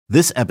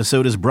This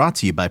episode is brought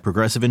to you by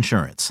Progressive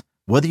Insurance.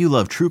 Whether you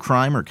love true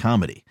crime or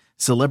comedy,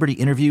 celebrity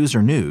interviews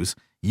or news,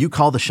 you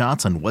call the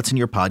shots on what's in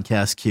your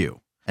podcast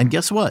queue. And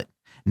guess what?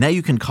 Now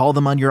you can call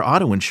them on your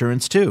auto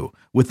insurance too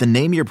with the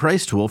Name Your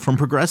Price tool from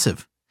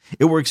Progressive.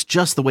 It works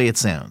just the way it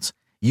sounds.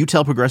 You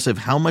tell Progressive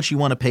how much you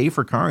want to pay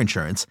for car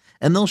insurance,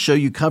 and they'll show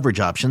you coverage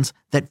options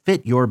that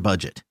fit your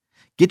budget.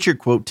 Get your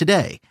quote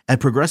today at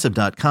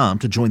Progressive.com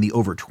to join the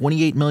over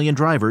 28 million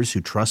drivers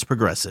who trust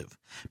Progressive.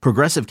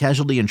 Progressive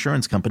Casualty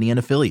Insurance Company and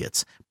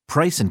Affiliates.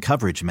 Price and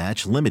coverage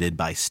match limited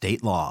by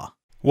state law.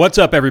 What's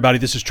up, everybody?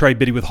 This is Trey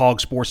Biddy with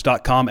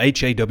HawgSports.com,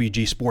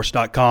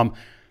 HAWGSports.com.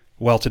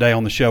 Well, today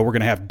on the show, we're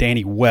going to have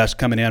Danny West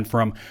coming in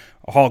from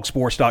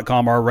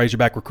HawgSports.com, our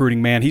Razorback recruiting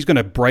man. He's going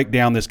to break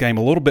down this game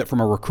a little bit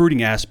from a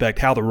recruiting aspect,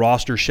 how the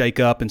rosters shake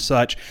up and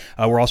such.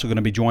 We're also going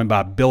to be joined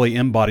by Billy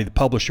Embody, the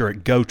publisher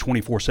at Go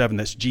 247.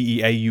 That's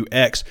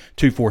GEAUX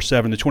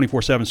 247, the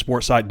 24/7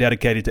 sports site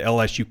dedicated to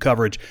LSU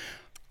coverage.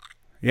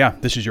 Yeah,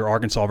 this is your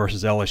Arkansas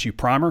versus LSU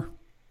primer.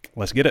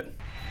 Let's get it.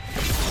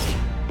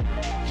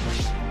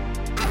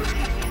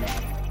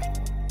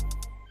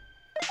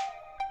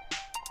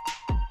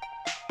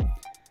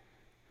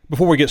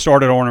 Before we get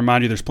started, I want to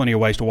remind you there's plenty of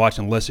ways to watch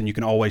and listen. You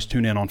can always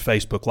tune in on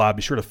Facebook Live.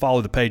 Be sure to follow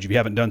the page if you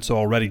haven't done so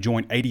already.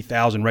 Join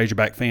 80,000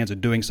 Razorback fans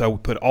in doing so. We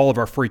put all of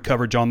our free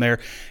coverage on there,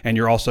 and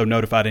you're also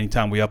notified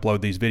anytime we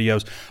upload these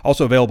videos.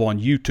 Also available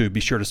on YouTube. Be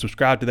sure to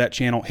subscribe to that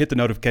channel. Hit the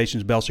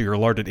notifications bell so you're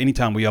alerted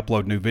anytime we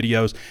upload new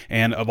videos.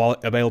 And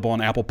available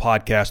on Apple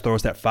Podcasts. Throw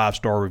us that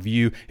 5-star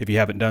review if you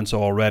haven't done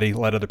so already.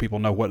 Let other people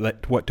know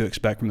what to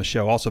expect from the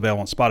show. Also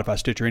available on Spotify,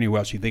 Stitcher, anywhere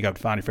else you think I would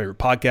find your favorite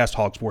podcast.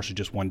 Hog Sports is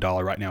just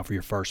 $1 right now for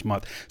your first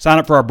month. Sign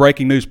up for our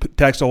breaking news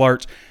text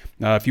alerts.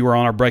 If you were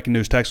on our breaking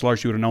news text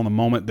alerts, you would have known the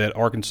moment that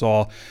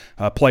Arkansas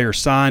players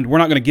signed. We're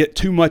not going to get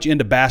too much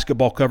into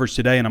basketball coverage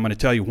today, and I'm going to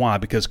tell you why.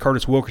 Because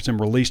Curtis Wilkerson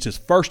released his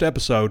first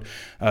episode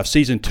of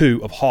Season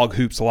 2 of Hog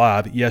Hoops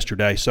Live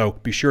yesterday. So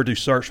be sure to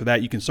search for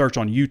that. You can search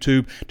on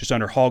YouTube just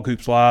under Hog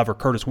Hoops Live or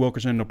Curtis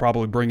Wilkerson. They'll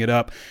probably bring it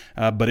up.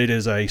 But it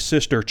is a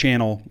sister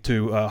channel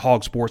to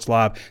Hog Sports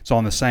Live. It's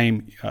on the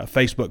same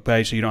Facebook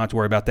page, so you don't have to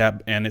worry about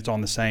that. And it's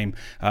on the same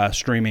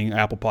streaming,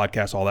 Apple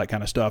Podcasts, all that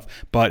kind of stuff.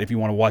 But if you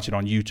want to watch it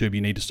on YouTube,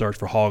 you need to search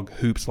for Hog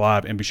Hoops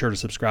Live, and be sure to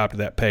subscribe to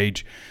that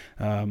page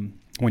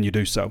when you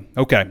do so.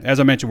 Okay,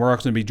 as I mentioned, we're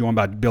also going to be joined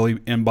by Billy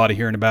Embody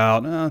here in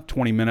about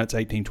 20 minutes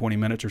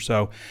or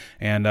so,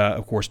 and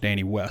of course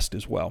Danny West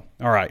as well.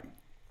 All right,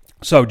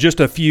 so just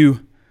a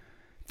few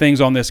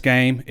things on this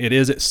game. It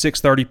is at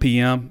 6:30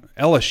 p.m.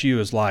 LSU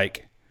is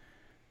like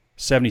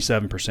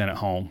 77% at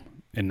home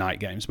in night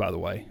games, by the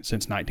way,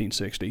 since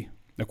 1960.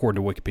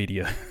 According to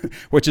Wikipedia,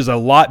 which is a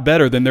lot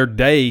better than their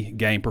day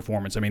game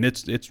performance. I mean,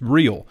 it's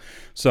real.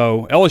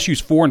 So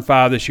LSU's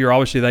 4-5 this year.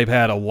 Obviously, they've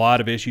had a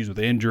lot of issues with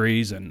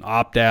injuries and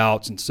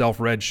opt-outs and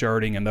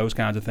self-redshirting and those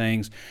kinds of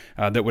things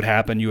that would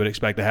happen. You would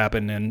expect to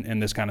happen in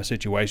this kind of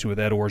situation with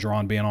Ed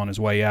Orgeron being on his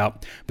way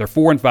out. They're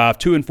 4-5,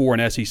 2-4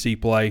 in SEC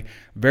play.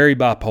 Very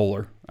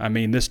bipolar. I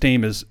mean, this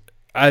team is.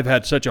 I've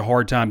had such a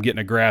hard time getting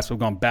a grasp. We've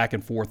gone back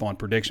and forth on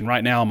prediction.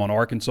 Right now, I'm on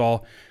Arkansas,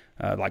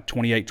 like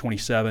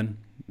 28-27.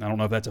 I don't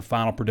know if that's a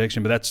final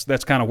prediction, but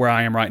that's kind of where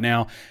I am right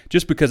now,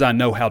 just because I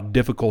know how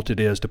difficult it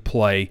is to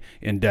play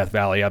in Death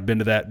Valley. I've been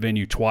to that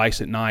venue twice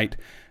at night.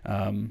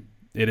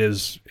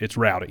 It's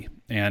rowdy,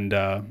 and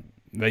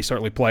they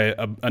certainly play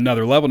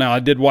another level. Now, I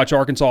did watch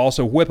Arkansas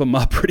also whip them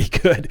up pretty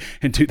good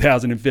in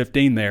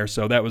 2015 there,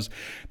 so that was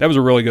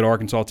a really good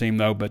Arkansas team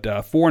though. But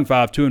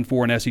 4-5,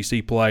 2-4 in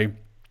SEC play.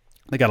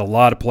 They got a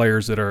lot of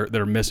players that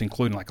are missing,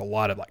 including like a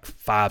lot of like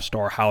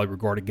 5-star, highly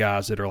regarded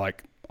guys that are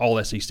like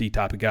all SEC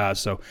type of guys.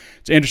 So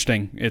it's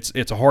interesting.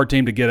 It's a hard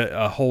team to get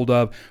a hold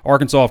of.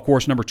 Arkansas, of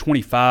course, number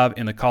 25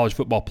 in the college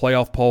football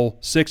playoff poll,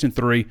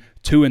 6-3,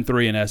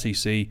 2-3 in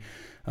SEC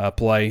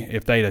play.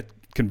 If they'd have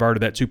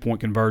converted that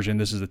 2-point conversion,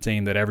 this is the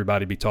team that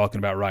everybody'd be talking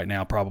about right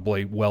now,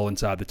 probably well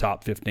inside the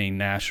top 15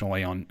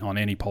 nationally on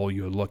any poll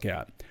you would look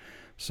at.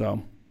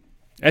 So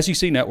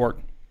SEC Network,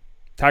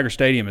 Tiger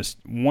Stadium is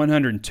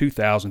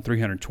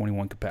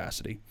 102,321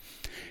 capacity.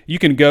 You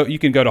can go to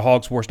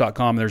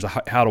hogsports.com. There's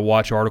a how to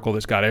watch article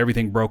that's got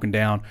everything broken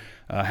down,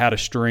 how to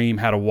stream,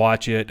 how to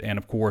watch it, and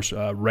of course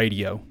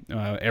radio.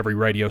 Every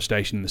radio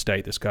station in the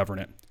state that's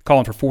covering it.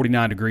 Calling for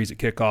 49 degrees at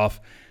kickoff,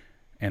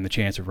 and the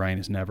chance of rain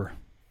is never.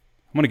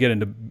 I'm going to get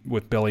into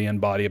with Billy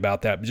Embody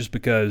about that, just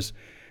because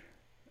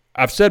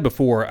I've said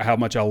before how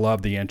much I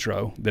love the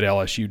intro that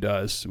LSU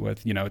does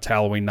with it's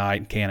Halloween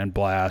night and Cannon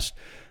Blast.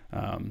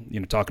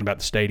 Talking about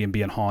the stadium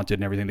being haunted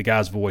and everything. The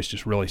guy's voice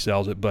just really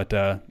sells it, but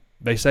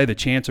they say the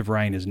chance of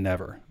rain is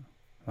never.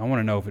 I want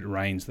to know if it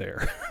rains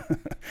there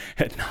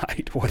at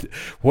night.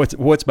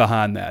 What's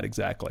behind that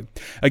exactly?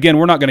 Again,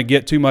 we're not going to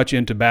get too much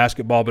into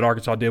basketball, but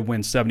Arkansas did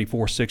win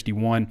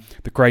 74-61.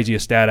 The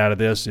craziest stat out of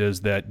this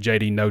is that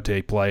J.D.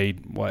 Notae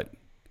played what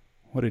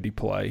did he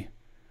play?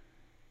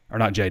 Or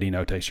not J.D.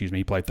 Notae, excuse me.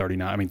 He played 30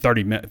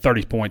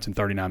 points in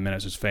 39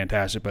 minutes is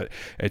fantastic, but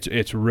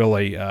it's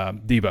really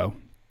Devo.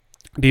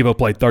 Devo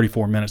played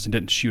 34 minutes and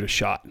didn't shoot a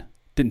shot.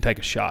 Didn't take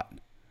a shot.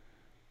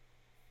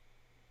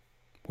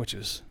 Which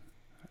is,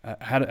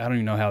 I don't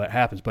even know how that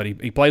happens, but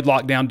he played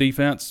lockdown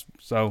defense,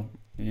 so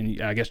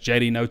and I guess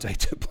J.D. Notae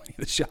took plenty of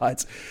the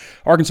shots.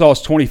 Arkansas is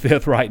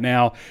 25th right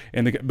now,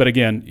 but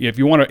again, if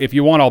you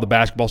want all the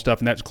basketball stuff,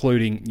 and that's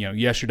including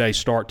yesterday's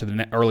start to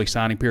the early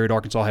signing period,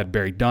 Arkansas had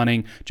Barry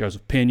Dunning,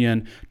 Joseph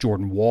Pinion,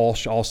 Jordan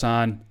Walsh all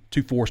signed,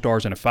 2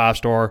 4-stars and a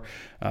 5-star.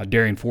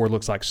 Darian Ford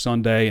looks like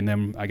Sunday, and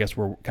then I guess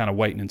we're kind of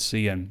waiting and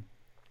seeing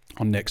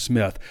on Nick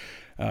Smith.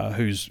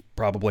 Who's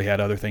probably had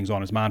other things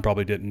on his mind,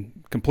 probably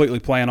didn't completely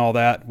plan all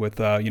that with,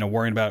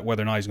 worrying about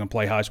whether or not he's going to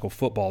play high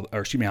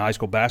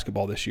school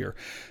basketball this year.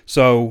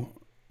 So,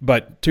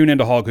 but tune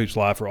into Hog Hoops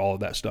Live for all of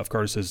that stuff.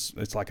 Curtis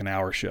it's like an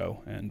hour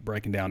show and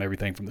breaking down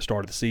everything from the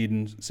start of the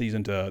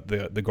season to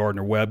the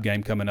Gardner Webb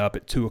game coming up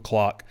at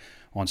 2:00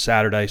 on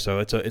Saturday. So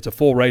it's a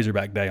full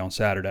Razorback day on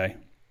Saturday.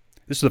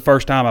 This is the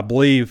first time, I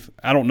believe,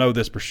 I don't know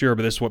this for sure,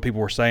 but this is what people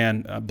were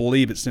saying. I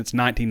believe it's since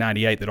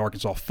 1998 that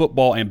Arkansas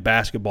football and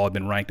basketball have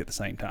been ranked at the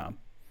same time.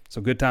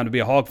 So good time to be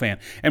a Hog fan.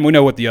 And we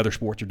know what the other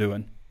sports are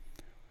doing.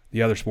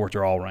 The other sports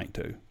are all ranked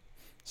too.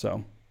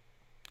 So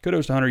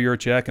kudos to Hunter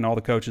Yurachek and all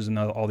the coaches and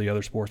all the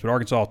other sports. But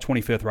Arkansas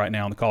 25th right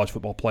now in the college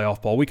football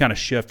playoff poll. We kind of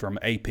shift from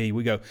AP.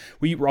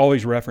 We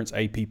always reference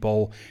AP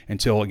poll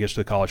until it gets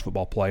to the college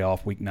football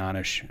playoff, week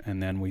 9-ish,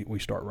 and then we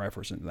start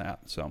referencing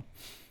that. So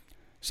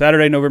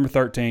Saturday, November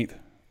 13th,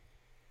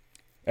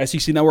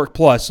 SEC Network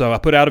Plus. So I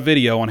put out a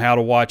video on how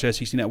to watch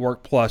SEC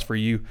Network Plus for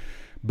you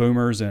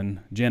boomers and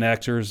Gen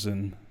Xers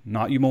and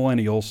not you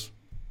millennials.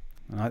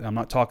 I'm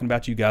not talking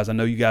about you guys. I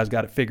know you guys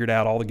got it figured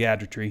out, all the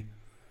gadgetry.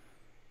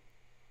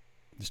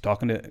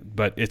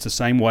 But it's the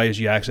same way as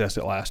you accessed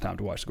it last time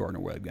to watch the Gardner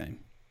Webb game.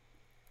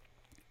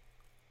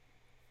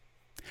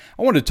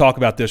 I wanted to talk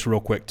about this real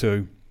quick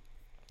too,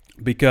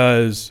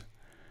 because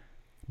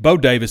Bo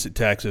Davis at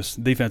Texas,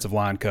 defensive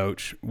line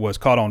coach, was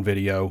caught on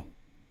video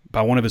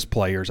by one of his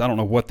players. I don't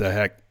know what the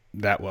heck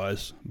that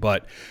was,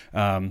 but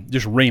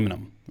just reaming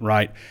him,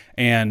 right?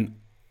 And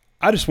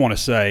I just want to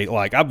say,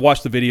 I've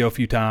watched the video a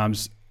few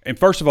times, and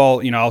first of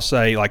all, I'll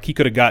say, he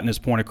could have gotten his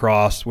point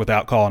across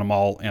without calling them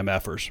all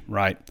MFers,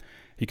 right?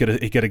 He could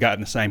have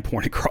gotten the same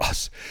point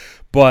across.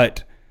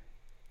 But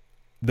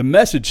the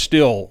message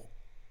still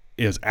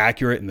is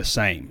accurate and the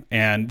same.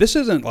 And this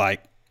is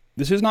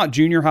not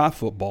junior high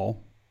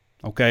football.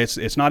 Okay,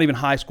 it's not even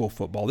high school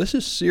football. This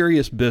is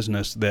serious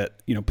business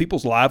that,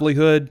 people's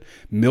livelihood,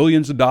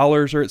 millions of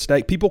dollars are at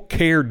stake. People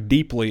care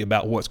deeply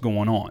about what's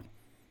going on.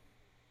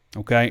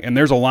 Okay, and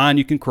there's a line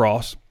you can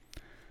cross.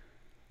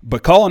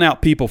 But calling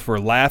out people for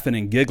laughing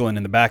and giggling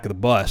in the back of the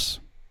bus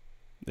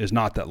is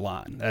not that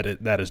line.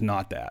 That is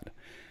not that.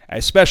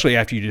 Especially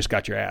after you just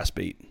got your ass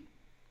beat.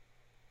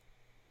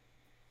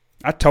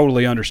 I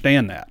totally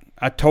understand that.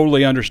 I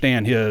totally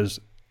understand his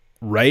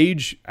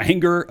rage,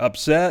 anger,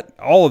 upset,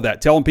 all of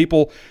that. Telling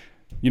people,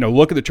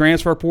 look at the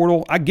transfer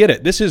portal. I get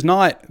it. This is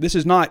not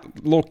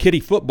little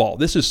kiddie football.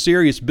 This is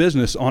serious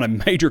business on a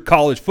major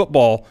college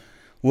football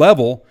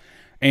level.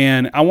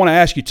 And I want to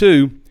ask you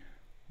too,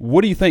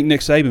 what do you think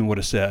Nick Saban would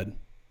have said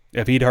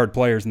if he'd heard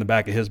players in the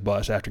back of his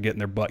bus after getting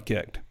their butt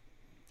kicked,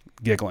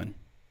 giggling?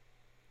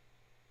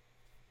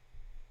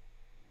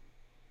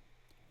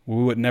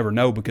 We would never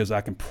know, because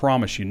I can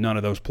promise you none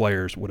of those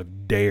players would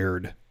have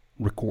dared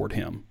record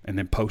him and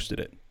then posted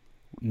it.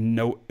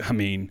 No, I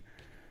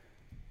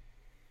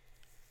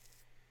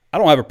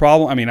don't have a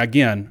problem.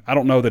 Again, I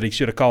don't know that he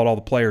should have called all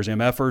the players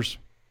MFers.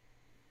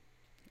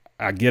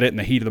 I get it in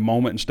the heat of the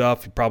moment and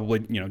stuff. He probably,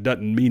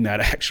 doesn't mean that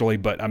actually,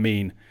 but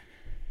the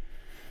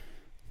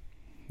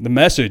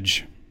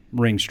message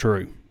rings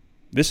true.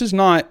 This is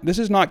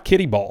not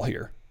kiddie ball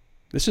here.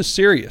 This is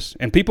serious.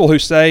 And people who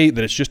say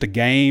that it's just a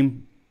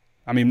game,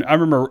 I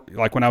remember,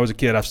 when I was a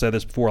kid, I've said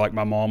this before,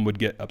 my mom would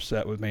get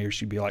upset with me, or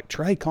she'd be like,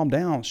 Trey, calm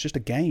down. It's just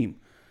a game.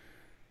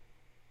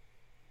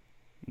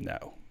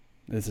 No,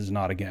 this is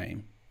not a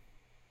game.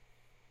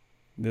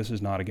 This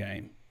is not a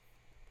game.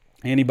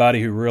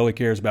 Anybody who really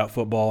cares about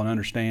football and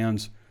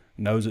understands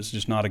knows it's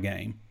just not a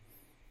game.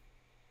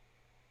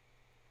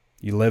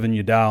 You live and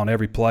you die on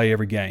every play,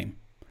 every game.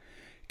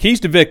 Keys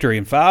to victory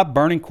and 5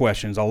 burning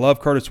questions. I love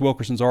Curtis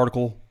Wilkerson's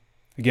article.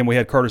 Again, we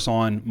had Curtis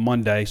on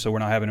Monday, so we're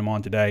not having him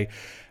on today.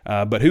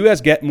 But who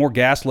has more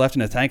gas left in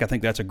the tank? I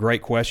think that's a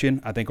great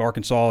question. I think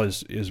Arkansas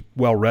is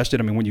well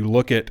rested. When you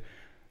look at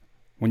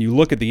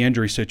the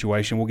injury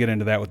situation, we'll get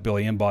into that with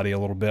Billy Embody a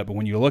little bit. But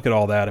when you look at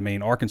all that,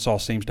 Arkansas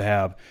seems to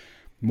have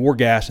more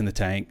gas in the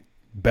tank,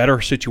 better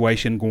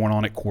situation going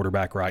on at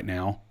quarterback right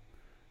now,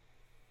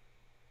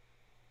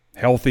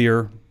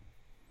 healthier.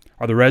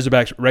 Are the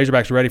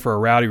Razorbacks ready for a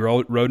rowdy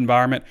road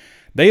environment?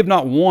 They have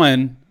not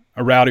won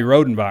a rowdy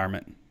road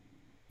environment,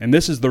 and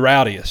this is the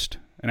rowdiest.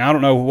 And I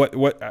don't know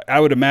what I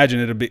would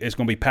imagine it's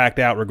going to be packed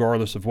out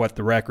regardless of what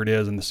the record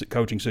is and the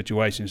coaching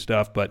situation and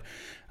stuff. But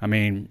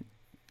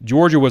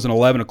Georgia was an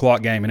 11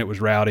 o'clock game and it was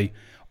rowdy.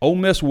 Ole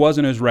Miss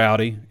wasn't as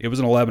rowdy. It was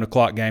an 11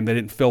 o'clock game. They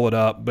didn't fill it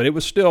up, but it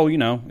was still,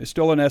 it's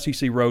still an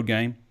SEC road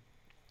game.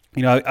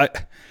 I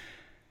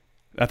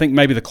think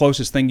maybe the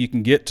closest thing you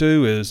can get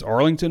to is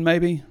Arlington,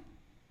 maybe,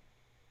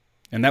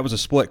 and that was a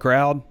split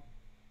crowd.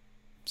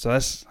 So I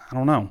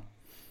don't know.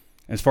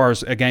 as far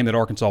as a game that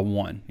Arkansas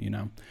won,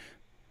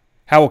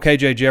 How will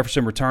KJ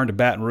Jefferson return to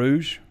Baton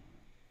Rouge?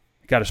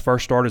 He got his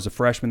first start as a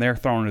freshman there,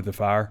 thrown into the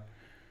fire.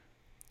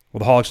 Will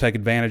the Hogs take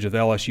advantage of the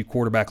LSU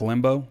quarterback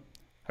limbo?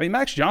 I mean,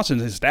 Max Johnson,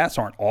 his stats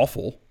aren't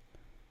awful.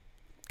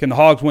 Can the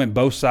Hogs win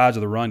both sides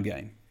of the run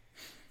game?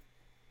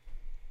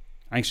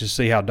 Anxious to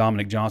see how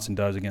Dominic Johnson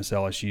does against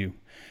LSU.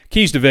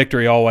 Keys to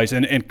victory always,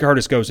 and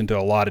Curtis goes into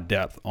a lot of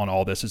depth on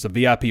all this. It's a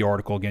VIP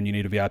article. Again, you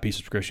need a VIP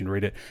subscription to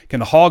read it. Can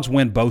the Hogs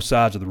win both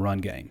sides of the run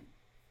game?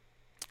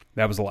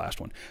 That was the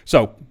last one.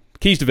 So,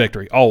 keys to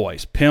victory,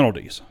 always.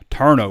 Penalties,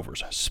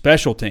 turnovers,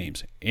 special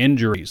teams,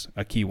 injuries,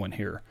 a key one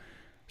here.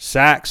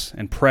 Sacks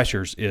and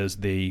pressures is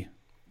the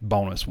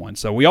bonus one.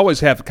 So we always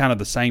have kind of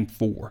the same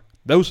four.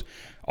 Those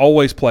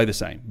always play the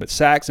same. But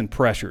sacks and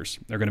pressures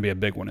are going to be a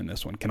big one in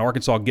this one. Can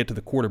Arkansas get to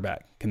the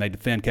quarterback? Can they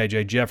defend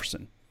KJ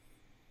Jefferson?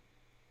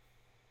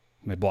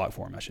 They block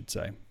for him, I should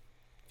say.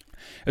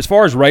 As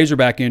far as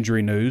Razorback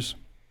injury news,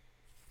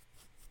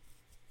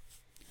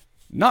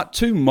 not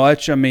too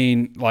much. I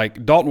mean,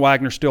 like Dalton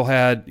Wagner still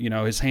had,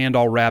 his hand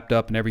all wrapped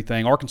up and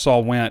everything. Arkansas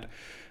went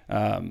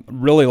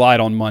really light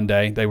on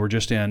Monday. They were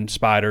just in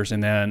spiders,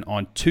 and then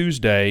on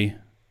Tuesday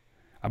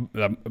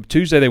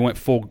they went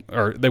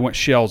they went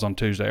shells on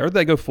Tuesday, or did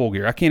they go full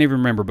gear? I can't even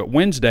remember. But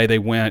Wednesday they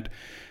went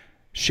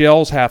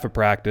shells half of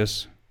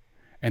practice,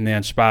 and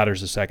then spiders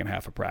the second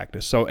half of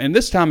practice. So, in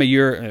this time of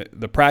year,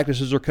 the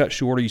practices are cut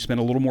shorter. You spend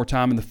a little more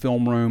time in the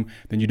film room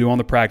than you do on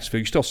the practice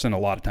field. You still spend a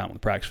lot of time on the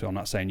practice field. I'm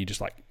not saying you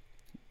just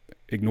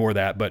ignore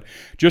that, but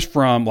just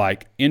from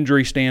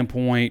injury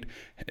standpoint,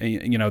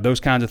 those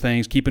kinds of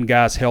things, keeping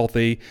guys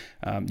healthy,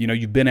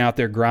 you've been out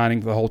there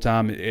grinding the whole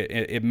time.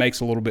 It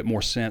makes a little bit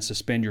more sense to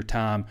spend your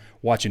time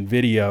watching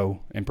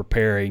video and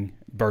preparing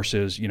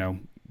versus,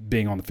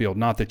 being on the field.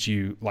 Not that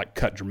you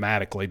cut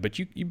dramatically, but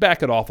you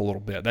back it off a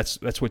little bit.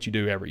 That's what you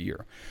do every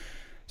year.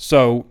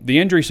 So the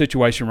injury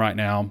situation right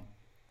now,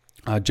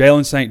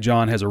 Jalen St.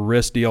 John has a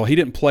wrist deal. He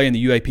didn't play in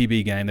the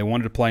UAPB game. They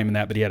wanted to play him in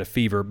that, but he had a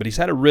fever. But he's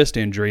had a wrist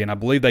injury, and I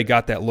believe they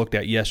got that looked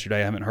at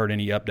yesterday. I haven't heard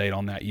any update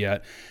on that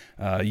yet.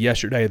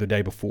 Yesterday or the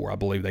day before, I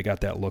believe they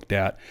got that looked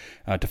at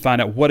to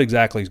find out what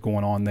exactly is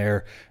going on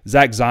there.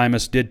 Zach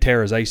Zymas did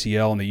tear his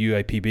ACL in the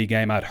UAPB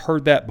game. I'd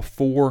heard that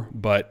before,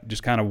 but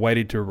just kind of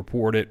waited to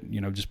report it.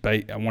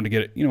 I wanted to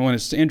get it. When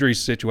it's an injury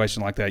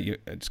situation like that, you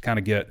just kind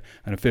of get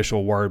an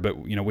official word. But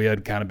we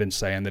had kind of been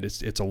saying that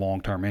it's a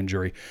long-term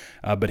injury.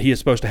 But he is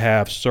supposed to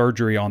have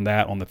surgery on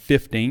that on the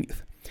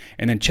 15th.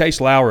 And then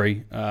Chase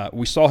Lowry,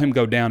 we saw him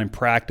go down in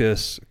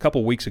practice a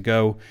couple weeks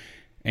ago,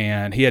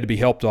 and he had to be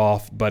helped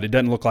off, but it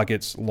doesn't look like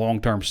it's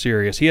long-term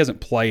serious. He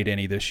hasn't played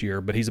any this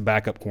year, but he's a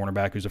backup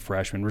cornerback who's a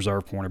freshman,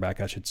 reserve cornerback,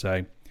 I should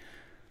say.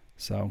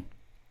 So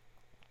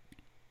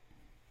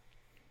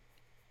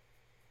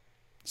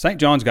St.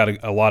 John's got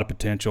a lot of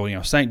potential.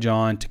 St.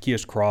 John,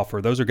 Takias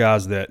Crawford, those are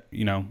guys that,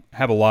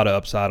 have a lot of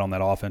upside on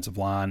that offensive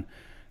line.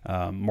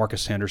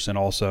 Marcus Henderson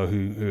also,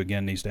 who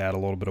again needs to add a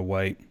little bit of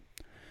weight.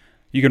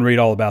 You can read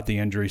all about the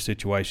injury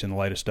situation, the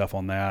latest stuff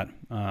on that.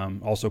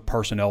 Also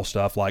personnel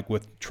stuff, like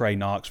with Trey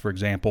Knox, for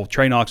example.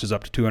 Trey Knox is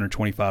up to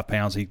 225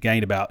 pounds. He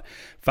gained about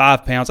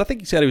 5 pounds. I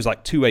think he said he was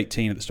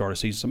 218 at the start of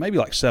the season, so maybe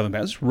 7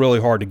 pounds. It's really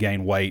hard to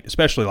gain weight,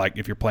 especially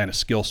if you're playing a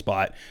skill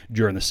spot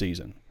during the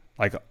season.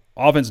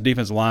 Offense and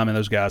defensive linemen,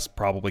 those guys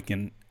probably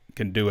can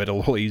do it a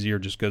little easier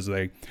just because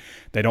they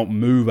don't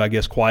move, I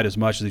guess, quite as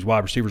much as these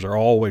wide receivers are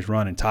always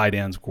running. Tight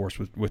ends, of course,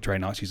 with Trey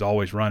Knox, he's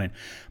always running.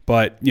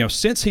 But,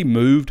 since he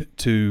moved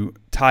to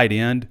tight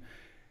end,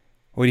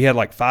 he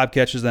had 5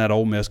 catches in that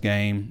Ole Miss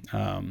game.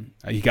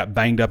 He got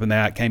banged up in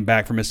that, came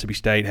back from Mississippi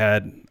State,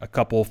 had a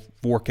couple,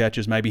 4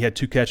 catches, maybe had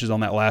 2 catches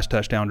on that last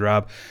touchdown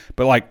drive.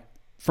 But,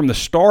 from the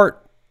start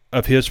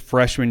of his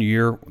freshman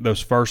year,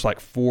 those first 4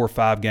 or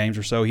 5 games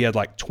or so, he had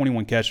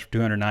 21 catches for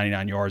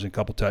 299 yards and a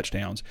couple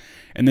touchdowns.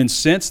 And then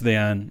since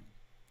then,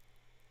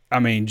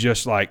 I mean,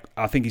 just I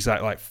think he's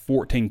got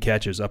 14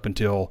 catches up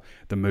until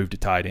the move to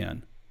tight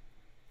end,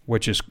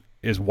 which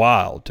is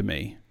wild to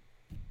me.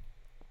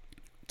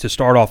 To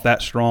start off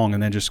that strong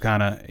and then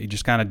he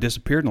just kind of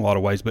disappeared in a lot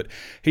of ways. But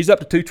he's up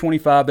to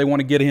 225. They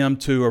want to get him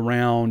to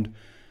around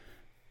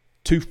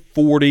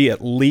 240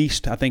 at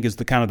least, I think, is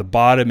the kind of the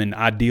bottom, and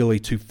ideally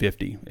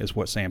 250 is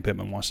what Sam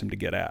Pittman wants him to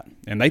get at.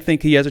 And they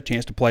think he has a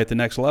chance to play at the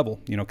next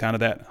level, kind of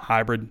that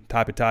hybrid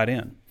type of tight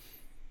end.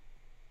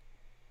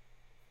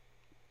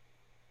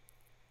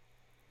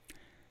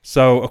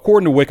 So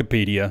according to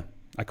Wikipedia,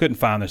 I couldn't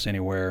find this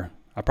anywhere.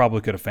 I probably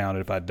could have found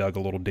it if I dug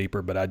a little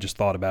deeper, but I just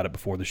thought about it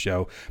before the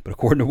show. But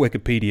according to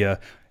Wikipedia,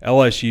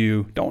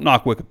 LSU, don't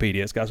knock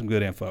Wikipedia, it's got some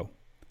good info.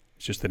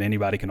 It's just that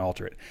anybody can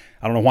alter it.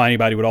 I don't know why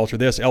anybody would alter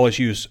this.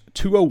 LSU's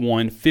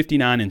 201,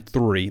 59, and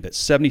 3. That's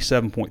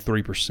 77.3%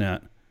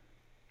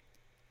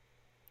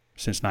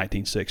 since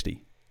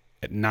 1960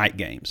 at night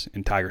games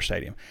in Tiger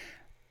Stadium.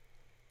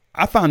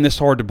 I find this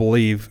hard to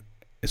believe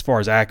as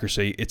far as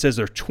accuracy. It says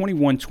they're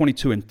 21,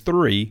 22, and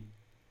 3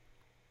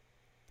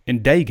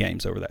 in day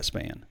games over that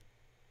span.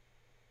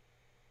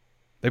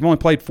 They've only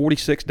played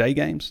 46 day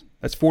games.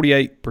 That's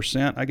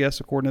 48%, I guess,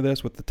 according to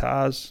this, with the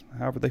ties,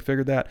 however they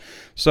figured that.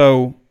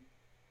 So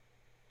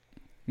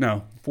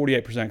No,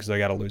 48% because they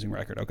got a losing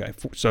record. Okay,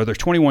 so there's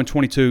 21,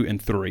 22,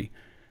 and 3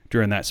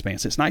 during that span.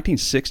 Since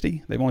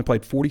 1960, they've only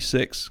played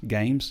 46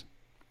 games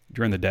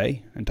during the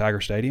day in Tiger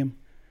Stadium.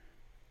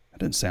 That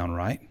doesn't sound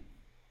right.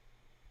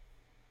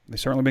 They've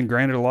certainly been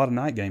granted a lot of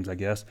night games, I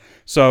guess.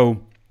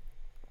 So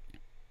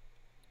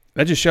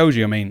that just shows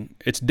you, I mean,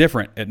 it's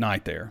different at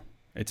night there.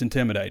 It's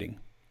intimidating.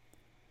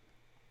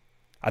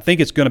 I think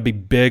it's going to be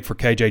big for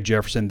KJ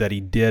Jefferson that he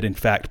did, in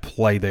fact,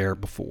 play there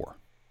before.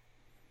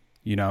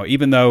 You know,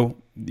 even though,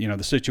 you know,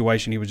 the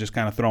situation he was just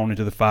kind of thrown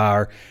into the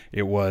fire,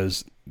 it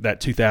was that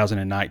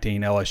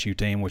 2019 LSU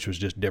team, which was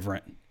just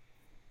different.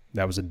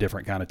 That was a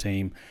different kind of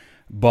team.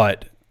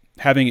 But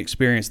having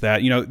experienced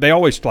that, you know, they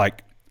always I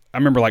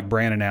remember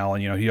Brandon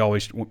Allen, you know, he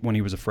always, when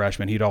he was a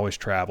freshman, he'd always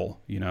travel,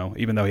 you know,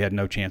 even though he had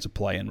no chance of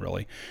playing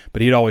really.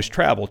 But he'd always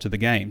travel to the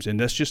games, and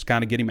that's just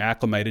kind of get him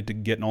acclimated to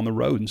getting on the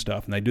road and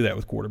stuff, and they do that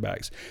with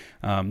quarterbacks.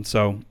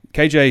 So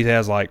KJ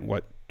has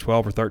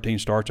 12 or 13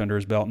 starts under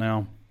his belt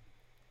now.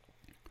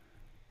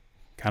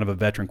 Kind of a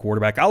veteran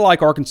quarterback. I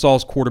like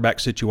Arkansas's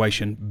quarterback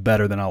situation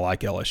better than I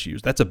like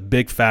LSU's. That's a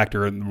big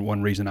factor, and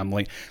one reason I'm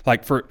linked.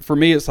 For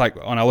me, it's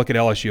when I look at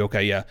LSU,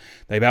 okay, yeah,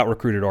 they've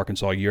out-recruited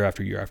Arkansas year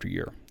after year after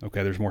year.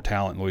 Okay, there's more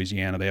talent in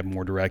Louisiana. They have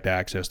more direct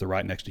access. They're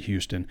right next to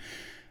Houston.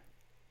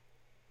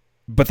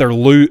 But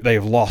they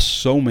have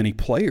lost so many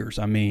players.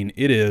 I mean,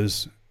 it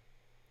is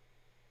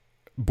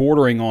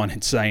bordering on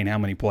insane how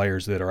many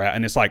players that are out.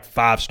 And it's 5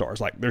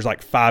 stars. There's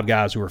 5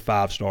 guys who are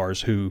 5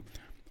 stars who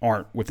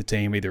aren't with the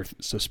team, either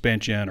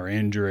suspension or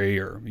injury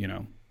or, you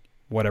know,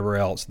 whatever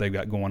else they've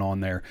got going on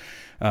there.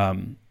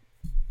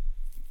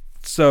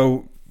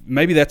 So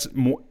maybe that's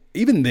more.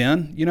 Even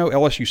then, you know,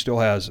 LSU still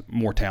has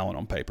more talent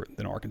on paper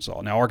than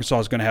Arkansas. Now, Arkansas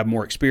is going to have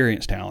more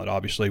experienced talent,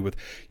 obviously, with,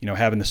 you know,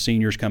 having the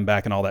seniors come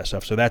back and all that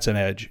stuff. So that's an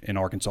edge in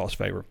Arkansas's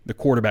favor. The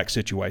quarterback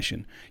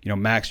situation, you know,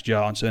 Max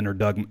Johnson or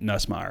Doug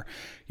Nussmeier,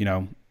 you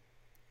know,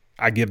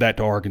 I give that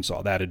to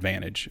Arkansas, that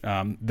advantage.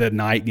 The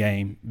night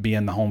game,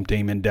 being the home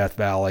team in Death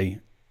Valley,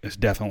 is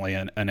definitely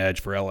an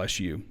edge for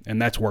LSU, and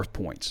that's worth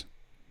points.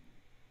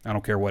 I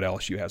don't care what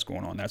LSU has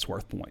going on. That's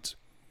worth points.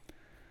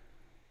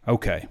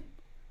 Okay.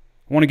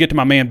 I want to get to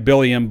my man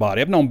Billy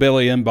Embody. I've known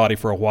Billy Embody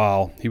for a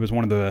while. He was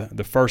one of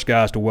the first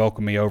guys to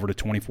welcome me over to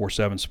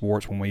 24/7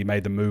 Sports when we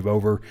made the move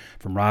over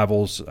from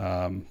Rivals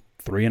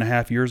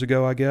 3.5 years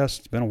ago, I guess.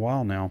 It's been a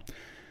while now.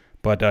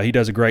 But he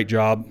does a great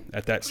job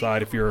at that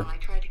side. If you're, I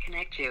tried to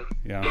connect you.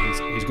 Yeah,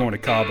 he's going to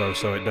Cabo,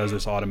 so it does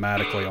this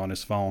automatically on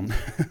his phone.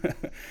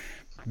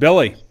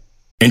 Billy.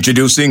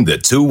 Introducing the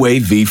Two-Way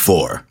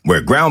V4,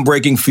 where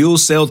groundbreaking fuel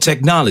cell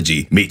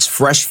technology meets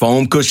fresh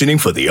foam cushioning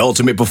for the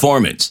ultimate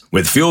performance.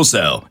 With Fuel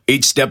Cell,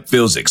 each step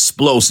feels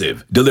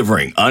explosive,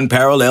 delivering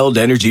unparalleled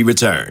energy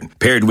return.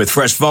 Paired with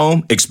fresh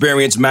foam,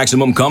 experience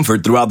maximum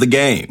comfort throughout the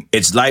game.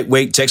 Its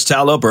lightweight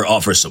textile upper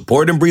offers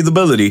support and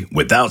breathability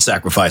without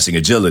sacrificing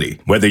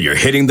agility. Whether you're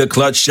hitting the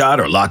clutch shot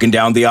or locking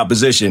down the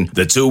opposition,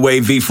 the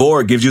Two-Way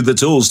V4 gives you the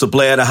tools to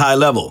play at a high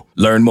level.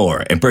 Learn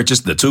more and purchase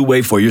the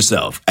Two-Way for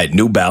yourself at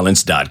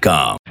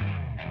newbalance.com.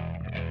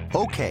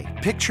 Okay,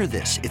 picture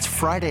this. It's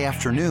Friday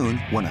afternoon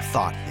when a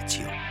thought hits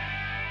you.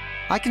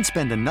 I can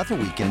spend another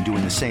weekend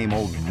doing the same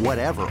old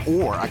whatever,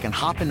 or I can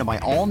hop into my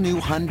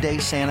all-new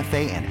Hyundai Santa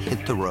Fe and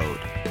hit the road.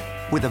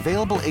 With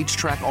available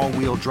H-Track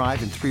all-wheel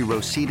drive and 3-row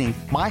seating,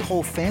 my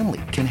whole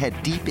family can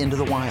head deep into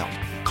the wild.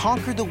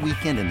 Conquer the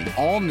weekend in the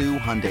all-new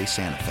Hyundai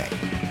Santa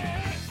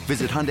Fe.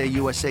 Visit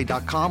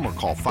HyundaiUSA.com or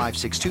call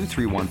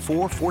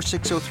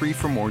 562-314-4603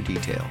 for more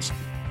details.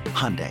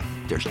 Hyundai,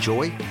 there's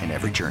joy in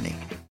every journey.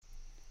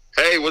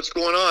 Hey, what's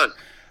going on?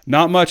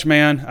 Not much,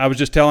 man. I was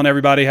just telling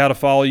everybody how to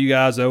follow you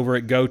guys over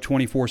at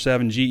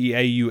Go247,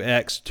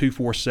 GEAUX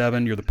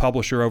 247. You're the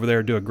publisher over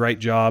there. Do a great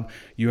job,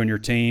 you and your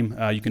team.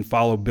 You can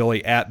follow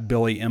Billy at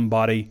Billy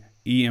Embody,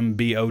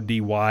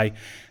 EMBODY.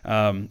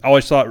 I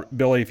always thought,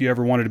 Billy, if you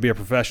ever wanted to be a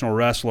professional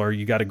wrestler,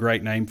 you got a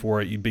great name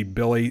for it. You'd be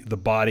Billy the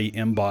Body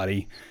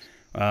Embody.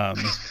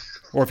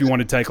 Or if you want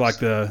to take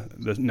the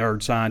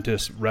nerd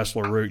scientist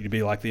wrestler route, you'd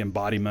be like the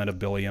embodiment of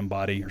Billy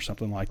Embody or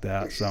something like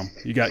that. So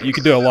you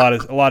could do a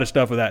lot of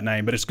stuff with that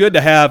name. But it's good to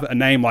have a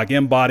name like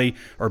Embody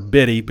or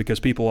Biddy because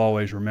people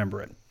always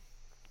remember it.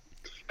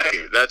 Hey,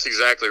 that's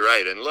exactly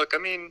right. And look, I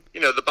mean,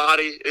 you know, the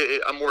body,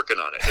 I'm working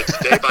on it. It's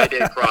a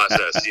day-by-day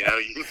process, you know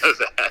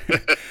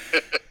that.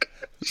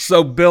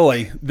 So,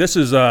 Billy, this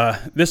is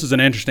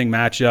an interesting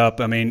matchup.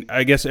 I mean,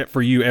 I guess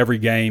for you, every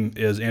game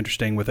is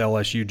interesting with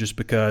LSU just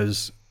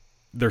because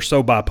they're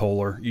so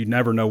bipolar. You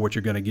never know what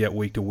you're going to get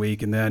week to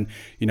week. And then,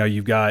 you know,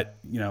 you've got,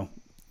 you know,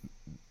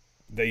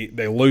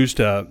 they lose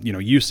to, you know,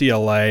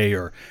 UCLA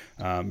or,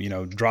 you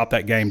know, drop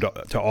that game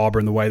to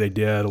Auburn the way they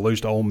did,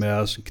 lose to Ole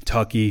Miss,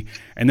 Kentucky,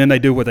 and then they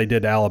do what they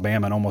did to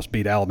Alabama and almost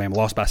beat Alabama,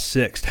 lost by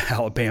 6 to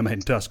Alabama in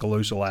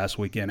Tuscaloosa last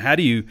weekend. How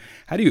do you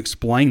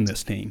explain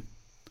this team?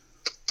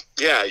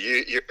 Yeah,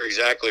 you're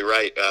exactly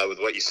right with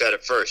what you said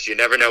at first. You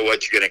never know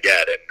what you're going to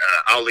get, and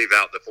I'll leave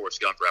out the Forrest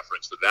Gump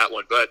reference with that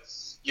one. But,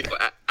 you know,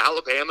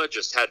 Alabama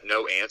just had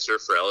no answer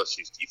for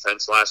LSU's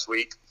defense last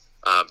week.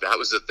 That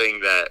was the thing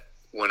that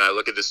when I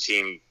look at this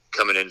team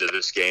coming into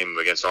this game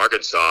against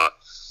Arkansas,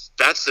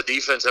 that's the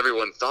defense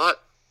everyone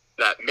thought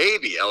that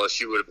maybe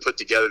LSU would have put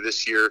together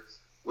this year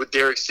with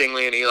Derek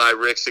Stingley and Eli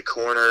Ricks at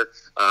corner,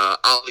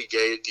 Ali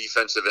Gay at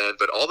defensive end.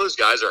 But all those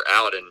guys are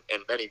out,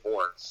 and many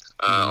more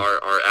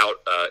are out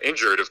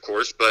injured, of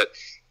course. But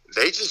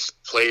they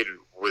just played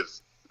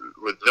with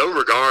no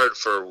regard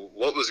for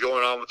what was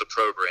going on with the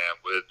program,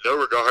 with no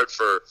regard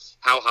for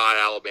how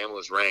high Alabama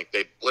was ranked.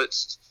 They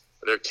blitzed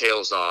their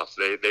tails off.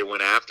 They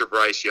went after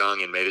Bryce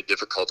Young and made it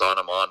difficult on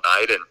him all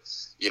night. And,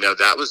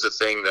 that was the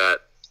thing that,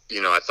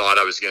 I thought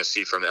I was going to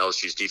see from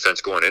LSU's defense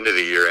going into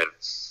the year. And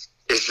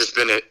it's just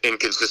been an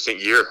inconsistent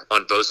year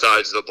on both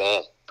sides of the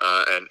ball,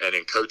 and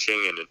in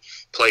coaching and in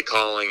play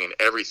calling and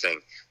everything.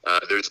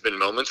 There's been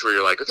moments where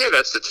you're like, okay,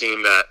 that's the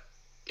team that,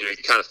 you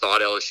kind of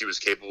thought LSU was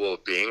capable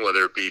of being,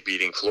 whether it be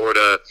beating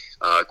Florida,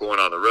 going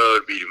on the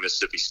road, beating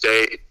Mississippi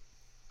State,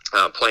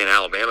 playing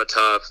Alabama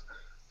tough.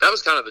 That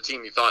was kind of the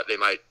team you thought they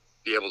might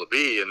be able to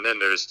be. And then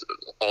there's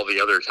all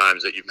the other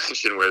times that you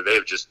mentioned where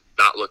they've just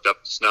not looked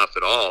up to snuff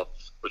at all,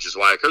 which is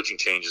why a coaching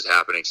change is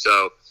happening.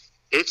 So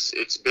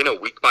it's been a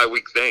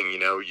week-by-week thing.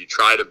 You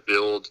try to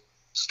build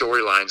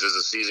storylines as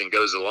the season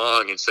goes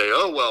along and say,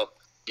 oh, well,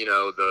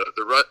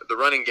 the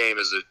running game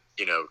is a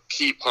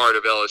key part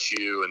of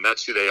LSU, and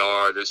that's who they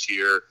are this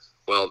year.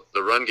 Well,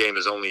 the run game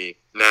has only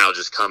now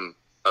just come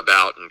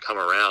about and come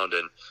around,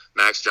 and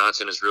Max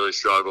Johnson has really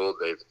struggled.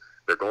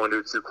 They're going to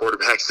a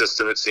 2-quarterback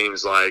system, it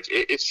seems like.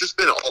 It's just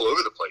been all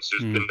over the place.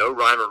 There's been no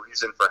rhyme or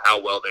reason for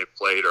how well they've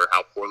played or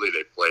how poorly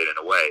they've played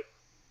in a way.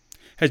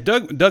 Has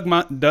Doug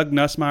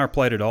Nussmeier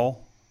played at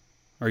all?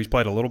 Or he's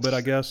played a little bit,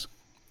 I guess?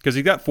 Because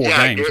he's got 4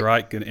 games,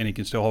 right? And he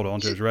can still hold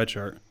on to his red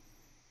shirt.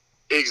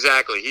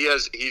 Exactly.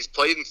 He's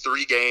played in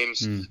 3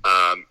 games.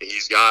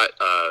 He's got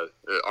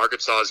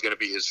Arkansas is going to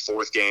be his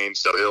 4th game,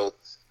 so he'll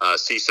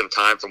see some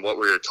time from what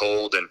we were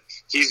told, and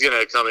he's going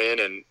to come in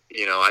and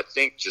I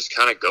think just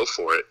kind of go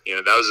for it.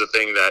 That was the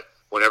thing that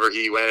whenever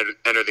he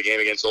entered the game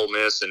against Ole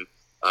Miss and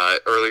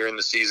earlier in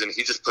the season,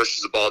 he just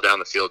pushes the ball down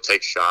the field,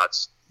 takes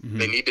shots. Mm-hmm.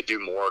 They need to do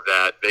more of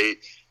that.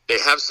 They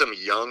have some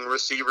young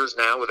receivers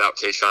now without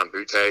Kayshon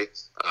Boutte,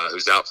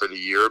 who's out for the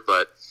year,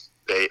 but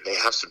they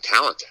have some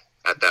talent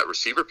at that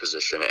receiver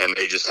position, and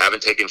they just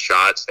haven't taken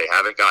shots. They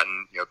haven't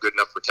gotten good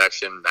enough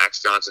protection.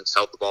 Max Johnson's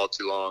held the ball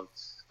too long.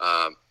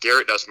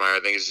 Garrett Nussmeier, I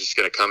think, is just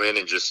going to come in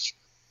and just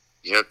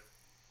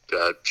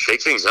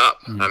shake things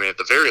up. Mm-hmm. I mean, at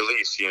the very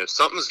least,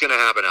 something's going to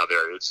happen out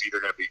there. It's either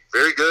going to be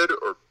very good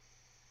or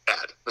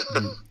bad.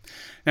 Mm-hmm.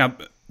 Now,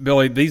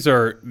 Billy, these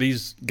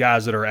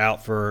guys that are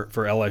out for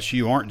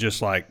LSU aren't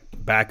just like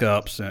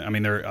backups. I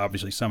mean, there are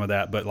obviously some of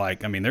that, but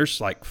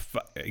there's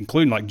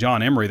including like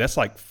John Emery, that's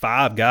like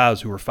 5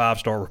 guys who are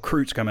 5-star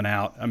recruits coming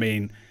out. I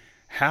mean,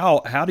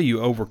 how do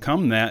you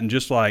overcome that? And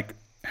just like,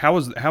 how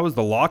is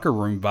the locker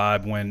room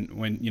vibe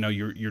when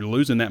you're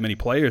losing that many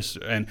players?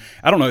 And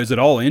I don't know, is it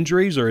all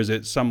injuries or is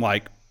it some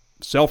like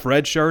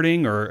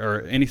self-redshirting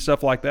or any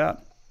stuff like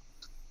that?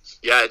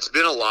 Yeah, it's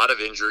been a lot of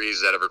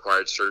injuries that have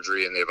required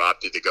surgery, and they've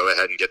opted to go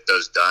ahead and get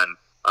those done.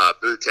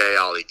 Boutte,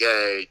 Ali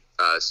Gay,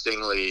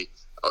 Stingley,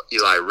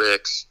 Eli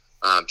Ricks,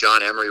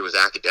 John Emery with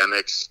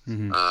academics.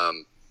 Mm-hmm.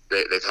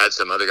 They've had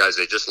some other guys.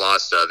 They just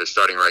lost their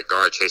starting right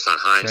guard, Chason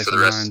Hines, for the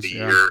rest of the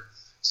year.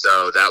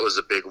 So that was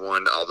a big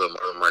one, although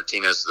Marlon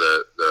Martinez,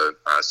 the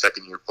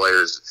second-year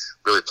players,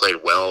 really played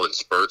well in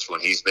spurts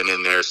when he's been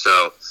in there.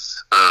 So,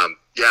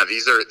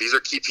 these are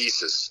key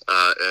pieces,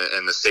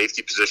 and the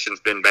safety position's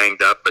been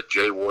banged up, but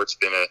Jay Wart's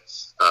been a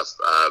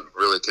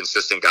really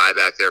consistent guy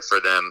back there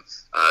for them.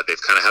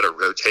 They've kind of had a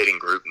rotating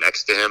group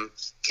next to him.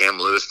 Cam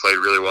Lewis played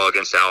really well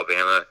against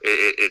Alabama.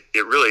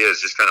 It really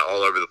is just kind of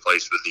all over the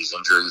place with these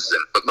injuries,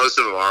 but most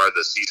of them are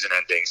the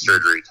season-ending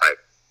surgery type.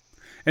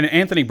 And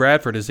Anthony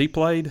Bradford, has he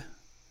played?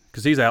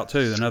 Because he's out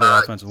too, another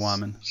offensive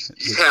lineman.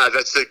 Yeah,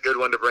 that's a good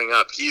one to bring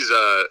up. He's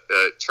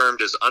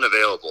termed as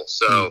unavailable,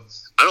 so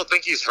I don't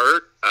think he's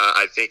hurt.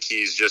 I think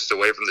he's just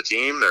away from the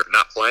team. They're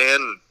not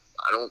playing.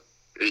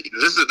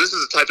 This is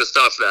the type of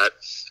stuff that,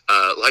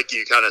 like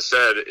you kind of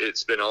said,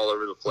 it's been all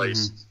over the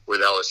place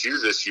with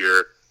LSU this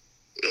year.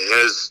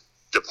 His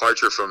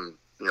departure from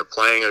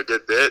playing a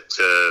good bit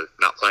to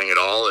not playing at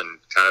all, and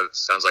kind of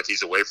sounds like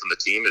he's away from the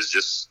team, is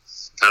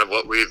just kind of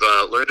what we've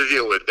learned to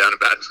deal with down in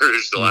Baton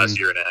Rouge the last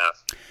year and a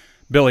half.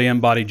 Billy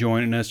Embody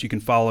joining us. You can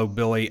follow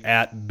Billy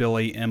at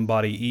Billy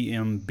Embody,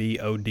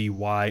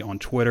 EMBODY, on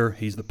Twitter.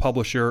 He's the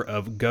publisher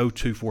of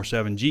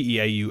Go247,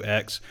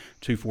 GEAUX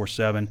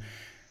 247.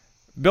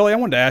 Billy, I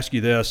wanted to ask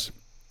you this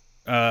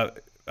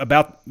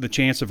about the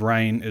chance of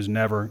rain is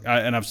never.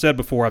 And I've said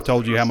before, I've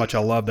told you how much I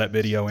love that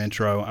video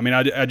intro. I mean,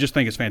 I just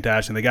think it's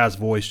fantastic. The guy's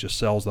voice just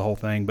sells the whole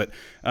thing. But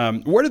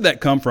where did that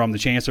come from, the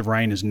chance of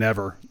rain is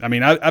never? I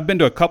mean, I've been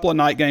to a couple of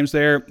night games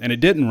there, and it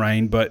didn't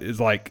rain, but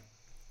it's like,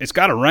 it's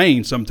got to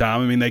rain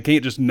sometime. I mean, they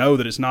can't just know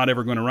that it's not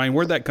ever going to rain.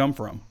 Where'd that come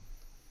from?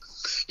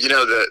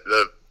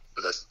 The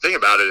thing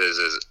about it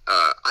is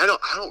I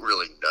don't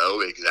really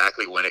know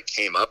exactly when it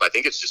came up. I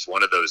think it's just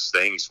one of those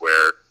things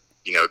where,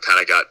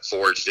 kind of got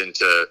forged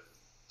into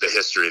the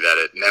history that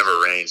it never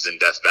rains in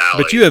Death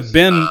Valley. But you have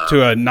been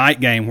to a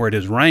night game where it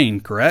has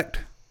rained, correct?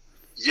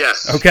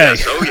 Yes. Okay.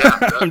 Yes. Oh,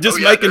 yeah. I'm just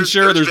making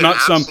sure there's not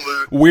some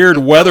weird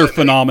weather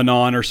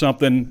phenomenon or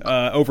something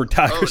over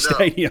Tiger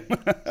Stadium.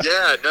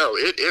 Yeah, no,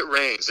 it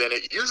rains, and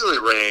it usually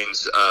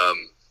rains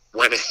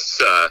when it's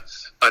a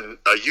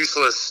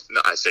useless, no,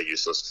 I say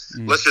useless,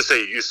 let's just say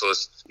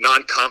useless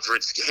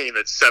non-conference game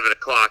at 7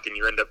 o'clock, and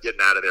you end up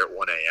getting out of there at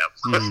 1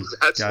 a.m. That's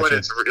gotcha. When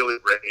it's really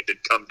rained and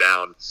come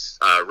down.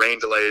 Rain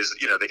delays,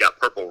 they got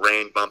purple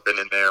rain bumping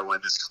in there when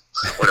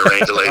a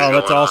rain delay is oh,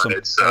 that's awesome.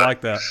 I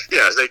like that.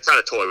 Yeah, they kind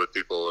of toy with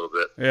people a little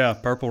bit. Yeah,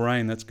 purple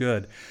rain, that's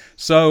good.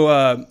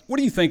 So what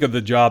do you think of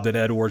the job that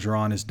Ed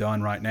Orgeron has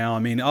done right now? I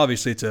mean,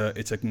 obviously it's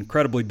an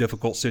incredibly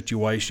difficult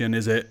situation.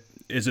 Is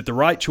it the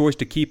right choice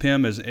to keep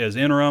him as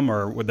interim,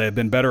 or would they have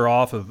been better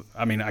off of?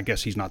 I mean, I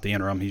guess he's not the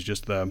interim; he's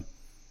just the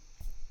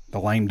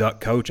lame duck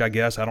coach, I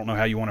guess. I don't know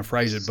how you want to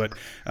phrase it, but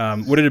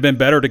would it have been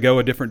better to go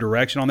a different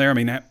direction on there? I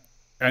mean,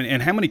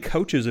 and how many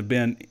coaches have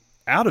been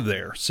out of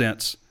there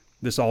since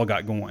this all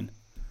got going?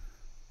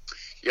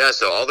 Yeah,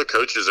 so all the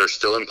coaches are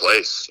still in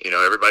place.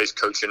 Everybody's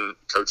coaching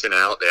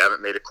out. They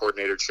haven't made a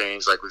coordinator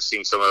change like we've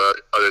seen some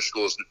other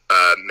schools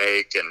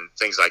make and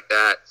things like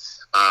that.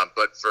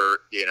 But for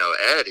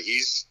Ed,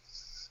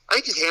 I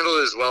think he's handled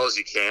it as well as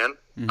he can.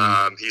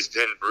 Mm-hmm. He's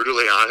been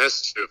brutally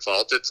honest to a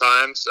fault at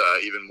times,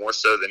 even more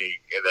so than he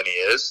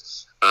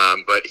is.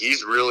 But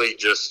he's really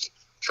just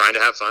trying to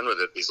have fun with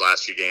it these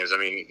last few games. I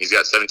mean, he's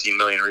got 17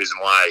 million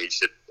reasons why he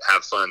should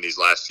have fun these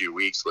last few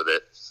weeks with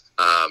it.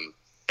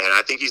 And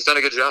I think he's done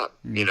a good job.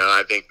 Mm-hmm.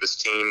 I think this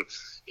team,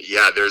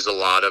 there's a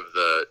lot of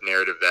the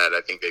narrative that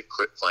I think they've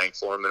quit playing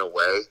for him in a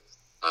way.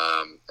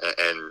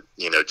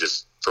 And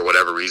just for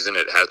whatever reason,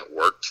 it hasn't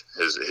worked.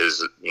 His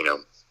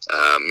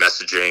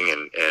messaging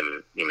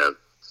and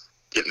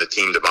getting the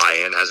team to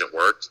buy in hasn't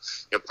worked.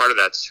 Part of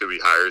that's who he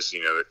hires,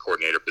 the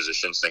coordinator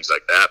positions, things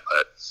like that.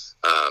 But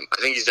I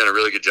think he's done a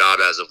really good job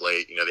as of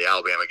late. The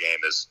Alabama game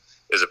is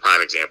a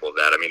prime example of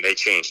that. I mean, they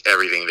changed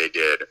everything they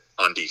did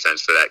on defense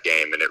for that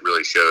game, and it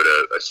really showed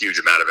a huge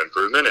amount of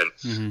improvement.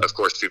 And, of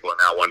course, people are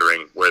now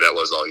wondering where that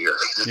was all year.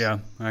 Yeah,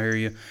 I hear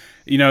you.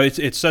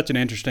 It's such an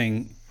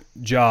interesting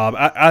job.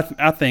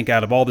 I think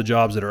out of all the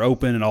jobs that are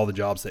open and all the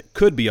jobs that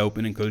could be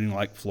open, including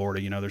like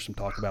Florida, there's some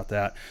talk about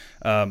that.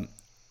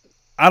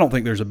 I don't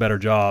think there's a better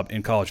job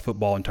in college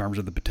football in terms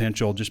of the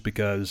potential, just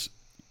because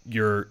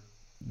you're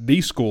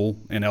the school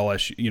in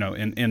LSU,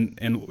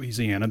 in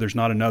Louisiana. There's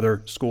not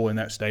another school in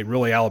that state.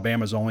 Really,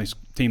 Alabama's the only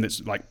team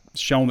that's like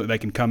shown that they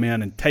can come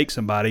in and take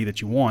somebody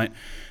that you want,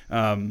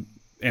 and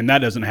that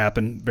doesn't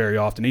happen very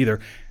often either.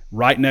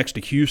 Right next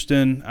to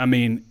Houston. I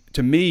mean,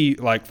 to me,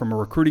 like from a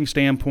recruiting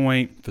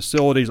standpoint,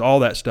 facilities, all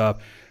that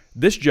stuff,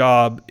 this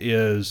job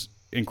is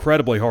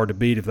incredibly hard to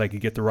beat if they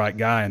could get the right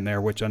guy in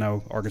there, which I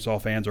know Arkansas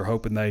fans are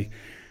hoping they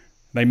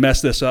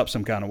mess this up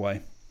some kind of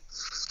way.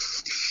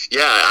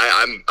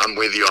 Yeah, I'm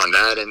with you on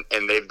that,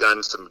 and they've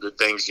done some good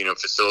things,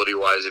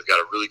 facility-wise. They've got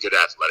a really good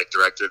athletic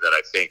director that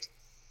I think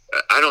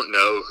I don't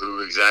know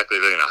who exactly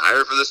they're going to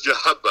hire for this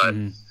job, but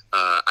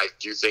I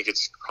do think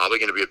it's probably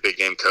going to be a big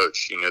game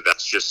coach.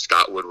 That's just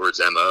Scott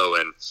Woodward's MO,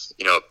 and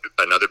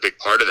another big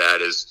part of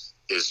that is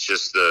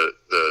just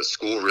the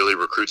school really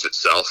recruits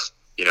itself.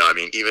 I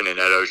mean, even in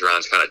Ed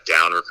Orgeron's kind of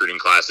down recruiting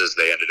classes,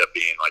 they ended up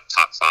being like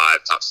top 5,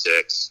 top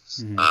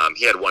 6. Mm-hmm.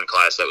 He had one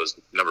class that was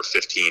number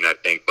 15, I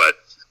think, but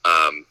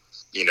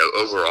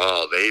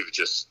overall, they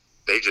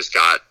just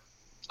got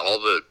all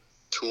the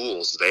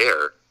tools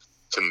there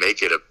to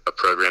make it a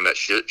program that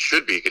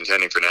should be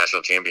contending for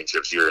national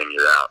championships year in,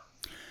 year out.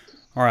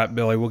 All right,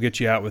 Billy, we'll get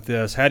you out with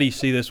this. How do you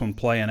see this one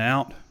playing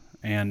out,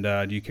 and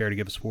do you care to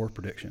give a score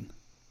prediction?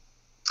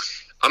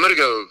 I'm going to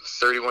go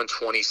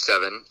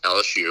 31-27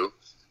 LSU.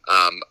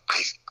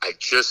 I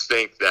just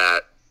think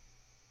that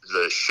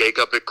the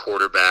shakeup at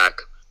quarterback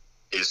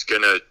is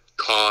going to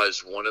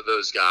cause one of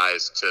those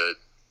guys to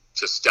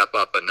step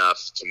up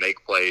enough to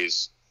make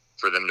plays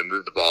for them to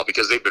move the ball,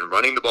 because they've been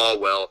running the ball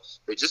well.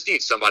 They just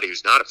need somebody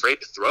who's not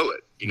afraid to throw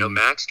it.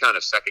 Max kind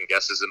of second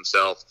guesses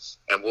himself,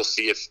 and we'll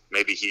see if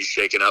maybe he's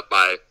shaken up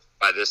by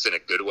this in a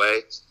good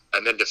way.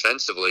 And then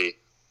defensively,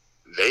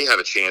 they have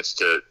a chance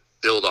to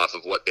build off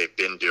of what they've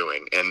been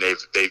doing, and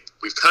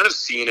we've kind of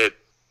seen it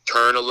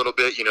turn a little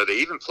bit. They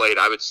even played,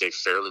 I would say,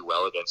 fairly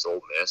well against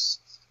Ole Miss.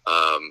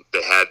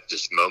 They had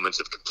just moments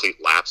of complete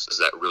lapses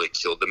that really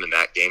killed them in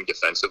that game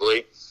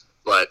defensively.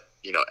 But,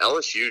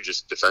 LSU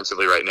just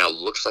defensively right now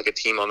looks like a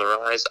team on the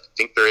rise. I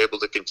think they're able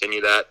to continue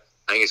that.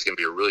 I think it's going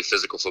to be a really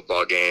physical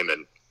football game.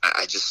 And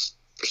I just,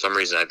 for some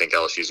reason, I think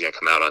LSU is going to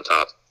come out on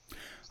top.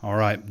 All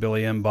right.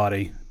 Billy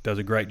Embody does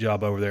a great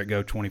job over there at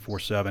Go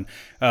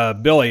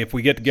 24/7. Billy, if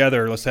we get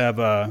together, let's have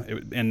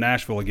in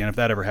Nashville again. If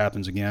that ever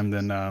happens again,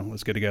 then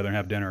let's get together and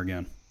have dinner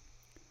again.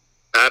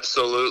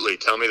 Absolutely.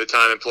 Tell me the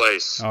time and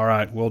place. All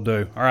right. We'll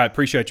do. All right.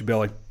 Appreciate you,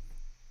 Billy.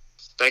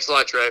 Thanks a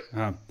lot, Trey.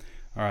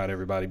 All right,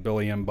 everybody.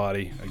 Billy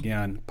Embody,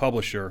 again,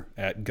 publisher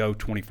at Go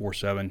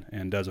 24/7,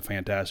 and does a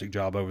fantastic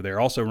job over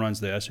there. Also runs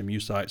the SMU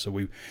site, so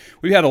we've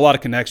had a lot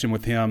of connection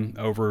with him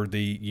over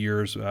the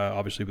years,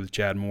 obviously with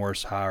Chad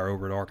Morris hire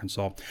over at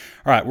Arkansas. All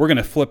right, we're going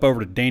to flip over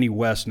to Danny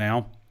West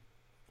now.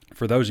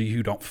 For those of you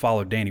who don't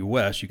follow Danny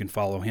West, you can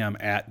follow him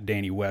at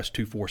Danny West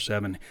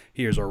 247.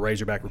 He is our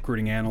Razorback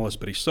recruiting analyst,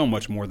 but he's so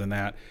much more than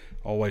that.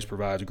 Always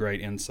provides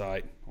great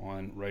insight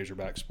on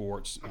Razorback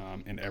sports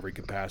in every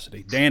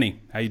capacity.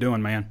 Danny, how you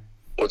doing, man?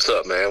 What's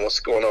up, man? What's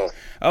going on?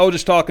 Oh,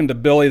 just talking to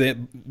Billy.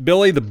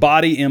 Billy, the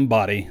Body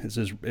Embody is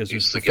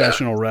his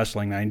professional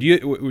wrestling name.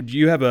 Would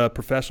you have a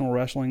professional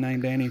wrestling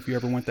name, Danny, if you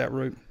ever went that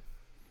route?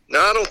 No,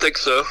 I don't think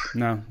so.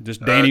 No,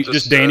 just Danny,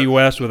 just Danny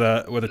West with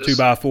a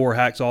 2x4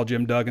 hacksaw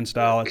Jim Duggan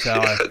style. That's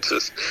how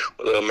just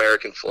with an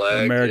American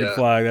flag. American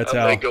flag. That's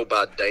how they go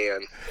by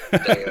Dan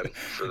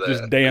for that.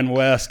 Just Dan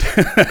West.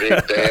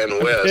 Big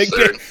Dan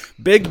West.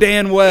 Big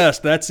Dan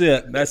West. That's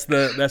it. That's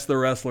the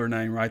wrestler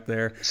name right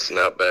there. It's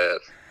not bad.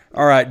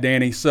 All right,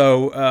 Danny.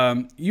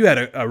 So you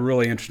had a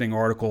really interesting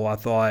article, I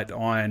thought,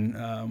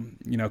 on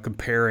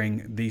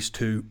comparing these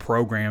two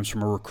programs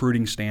from a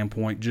recruiting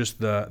standpoint,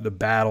 just the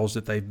battles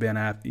that they've been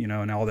at,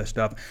 and all that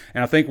stuff.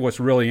 And I think what's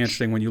really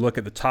interesting when you look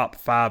at the top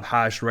 5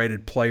 highest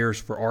rated players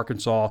for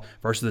Arkansas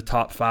versus the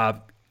top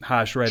 5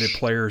 highest rated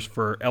players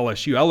for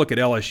LSU. I look at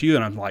LSU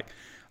and I'm like,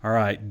 all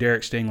right,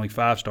 Derek Stingley,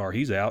 5-star,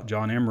 he's out.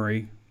 John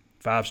Emery,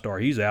 5-star,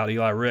 he's out.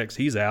 Eli Ricks,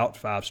 he's out,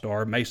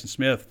 5-star. Mason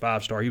Smith,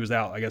 5-star, he was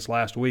out, I guess,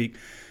 last week.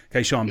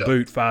 Kayshawn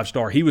Boot,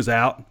 5-star. He was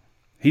out.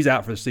 He's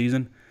out for the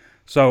season.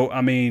 So, I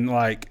mean,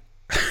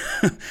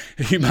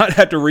 you might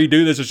have to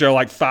redo this to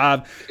show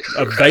 5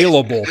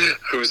 available.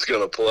 Who's going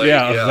to play?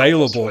 Yeah,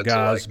 available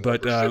guys.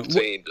 But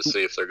 15 to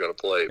see if they're going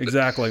to play.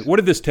 Exactly. What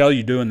did this tell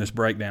you doing this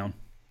breakdown?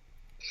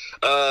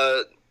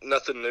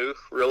 Nothing new,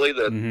 really.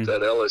 That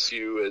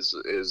LSU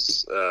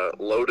is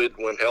loaded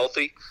when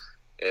healthy.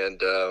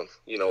 And,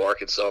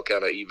 Arkansas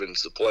kind of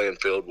evens the playing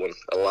field when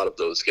a lot of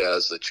those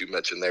guys that you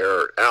mentioned there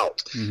are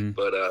out. Mm-hmm.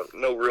 But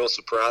no real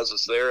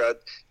surprises there.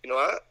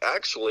 I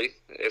actually,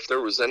 if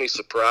there was any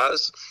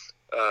surprise,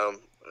 I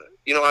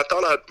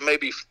thought I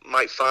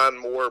might find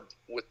more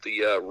with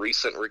the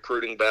recent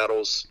recruiting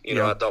battles.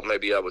 I thought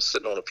maybe I was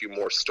sitting on a few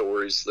more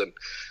stories than,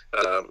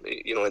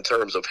 in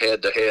terms of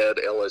head-to-head,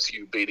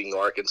 LSU beating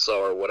Arkansas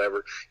or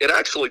whatever. It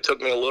actually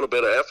took me a little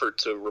bit of effort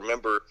to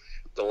remember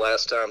the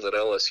last time that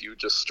LSU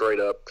just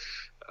straight up,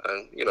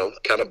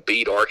 kind of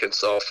beat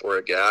Arkansas for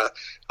a guy.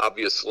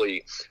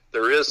 Obviously,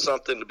 there is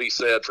something to be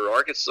said for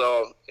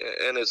Arkansas,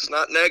 and it's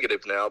not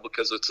negative now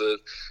because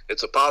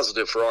it's a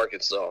positive for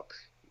Arkansas.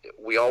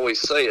 We always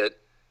say it.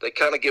 They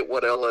kind of get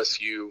what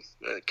LSU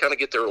kind of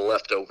get their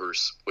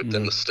leftovers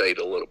within the state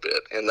a little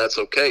bit, and that's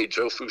okay.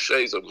 Joe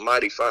Fouche's a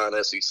mighty fine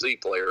SEC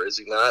player, is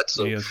he not?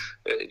 So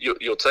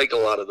you'll take a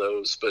lot of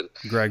those. But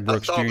Greg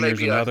Brooks Jr. is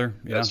another.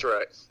 Yeah. That's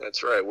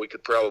right. We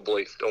could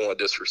probably, don't want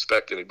to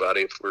disrespect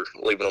anybody if we're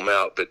leaving them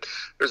out, but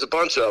there's a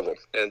bunch of them.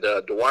 And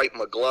Dwight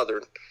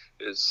McGlothern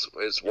is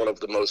one of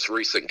the most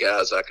recent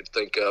guys I could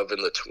think of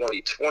in the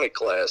 2020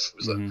 class. He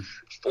was a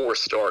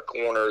 4-star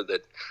corner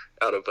that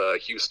out of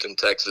Houston,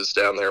 Texas,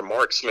 down there.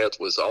 Mark Smith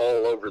was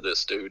all over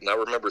this dude, and I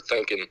remember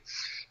thinking,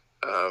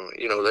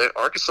 that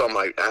Arkansas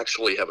might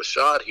actually have a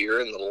shot here.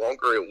 And the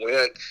longer it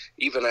went,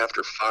 even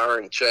after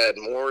firing Chad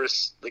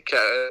Morris, the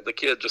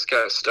kid just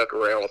kind of stuck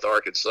around with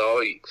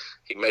Arkansas.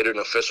 He made an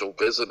official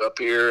visit up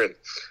here and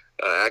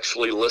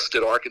actually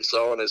listed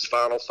Arkansas in his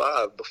Final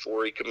 5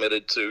 before he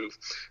committed to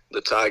the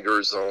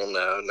Tigers on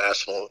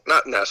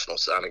not National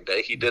Signing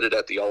Day. He did it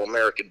at the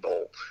All-American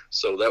Bowl.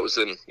 So that was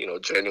in,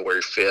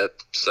 January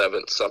 5th,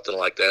 7th, something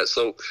like that.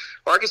 So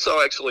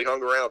Arkansas actually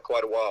hung around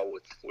quite a while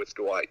with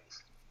Dwight.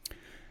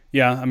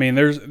 Yeah, I mean,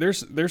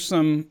 there's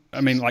some,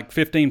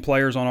 15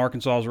 players on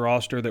Arkansas's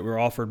roster that were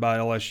offered by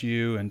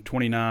LSU and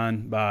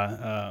 29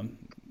 by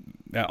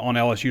on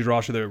LSU's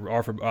roster that were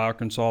offered by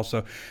Arkansas.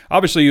 So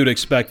obviously you'd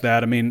expect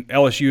that. I mean,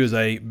 LSU is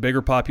a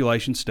bigger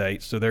population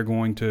state, so they're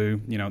going to,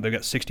 they've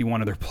got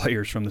 61 of their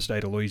players from the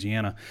state of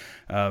Louisiana.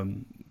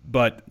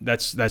 But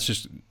that's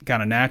just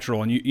kind of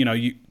natural. And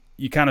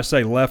you kind of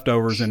say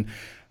leftovers, and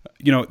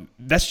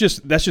that's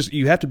just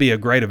you have to be a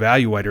great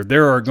evaluator.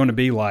 There are going to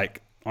be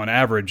on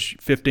average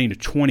 15 to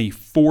 20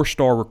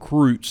 4-star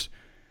recruits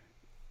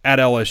at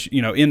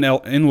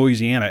LSU, in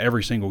Louisiana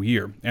every single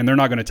year, and they're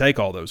not going to take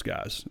all those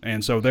guys.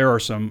 And so there are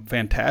some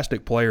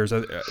fantastic players.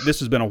 This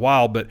has been a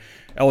while, but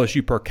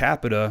LSU per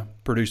capita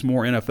produced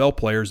more NFL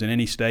players than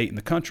any state in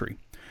the country.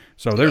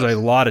 So there's a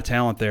lot of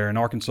talent there, and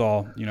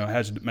Arkansas,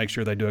 has to make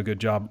sure they do a good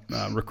job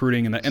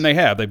recruiting, and they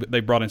have.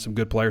 They brought in some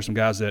good players, some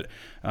guys that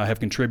have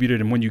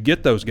contributed. And when you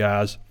get those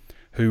guys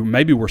who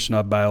maybe were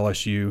snubbed by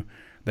LSU,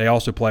 they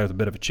also play with a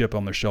bit of a chip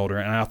on their shoulder.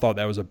 And I thought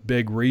that was a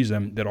big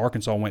reason that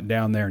Arkansas went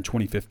down there in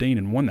 2015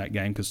 and won that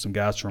game, because some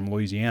guys from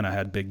Louisiana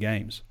had big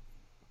games.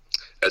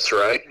 That's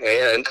right.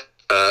 And,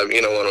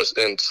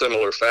 in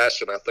similar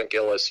fashion, I think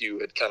LSU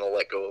had kind of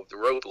let go of the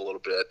rope a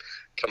little bit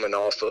coming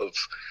off of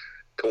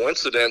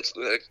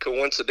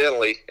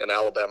coincidentally an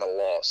Alabama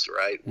loss,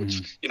 right?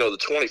 Which, the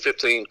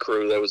 2015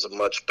 crew, that was a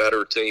much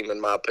better team, in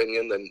my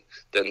opinion, than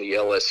the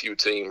LSU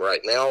team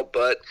right now.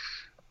 But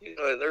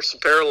there's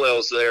some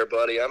parallels there,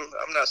 buddy. I'm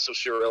not so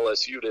sure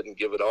LSU didn't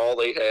give it all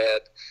they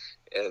had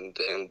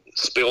and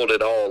spilled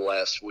it all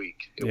last week.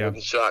 It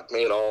wouldn't shock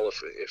me at all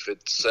if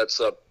it sets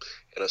up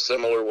in a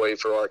similar way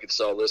for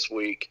Arkansas this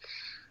week.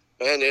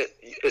 Man,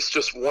 it's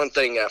just one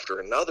thing after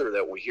another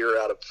that we hear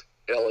out of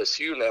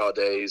LSU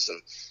nowadays.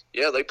 And,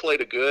 yeah, they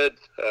played a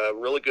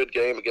really good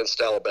game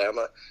against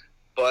Alabama,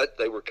 but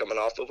they were coming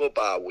off of a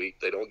bye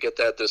week. They don't get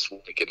that this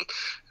week. And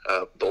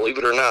believe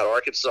it or not,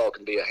 Arkansas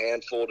can be a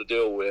handful to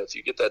deal with.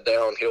 You get that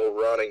downhill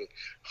running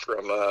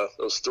from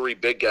those three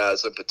big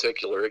guys in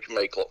particular, it can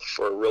make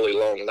for a really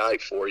long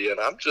night for you. And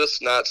I'm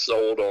just not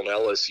sold on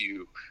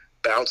LSU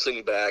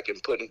bouncing back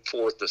and putting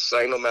forth the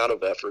same amount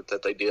of effort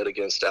that they did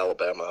against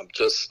Alabama. I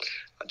just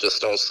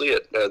don't see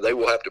it. They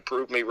will have to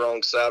prove me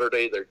wrong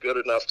Saturday. They're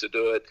good enough to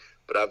do it,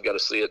 but I've got to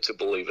see it to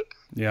believe it.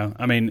 Yeah,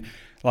 I mean,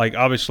 like,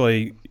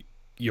 obviously –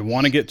 you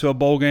want to get to a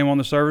bowl game on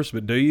the surface,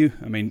 but do you?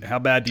 I mean, how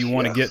bad do you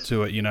want to get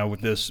to it,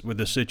 with this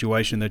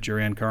situation that you're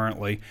in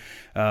currently?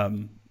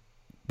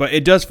 But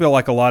it does feel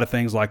like a lot of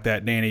things like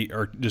that, Danny,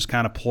 are just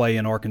kind of play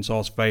in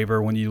Arkansas's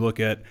favor when you look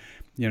at,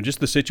 just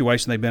the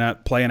situation they've been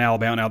at playing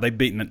Alabama. Now, they've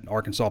beaten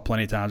Arkansas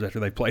plenty of times after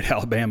they played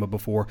Alabama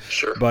before.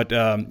 Sure. But,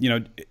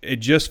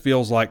 it just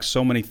feels like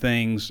so many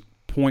things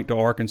point to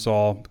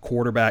Arkansas.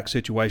 Quarterback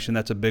situation,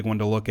 that's a big one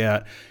to look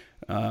at.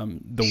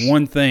 The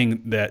one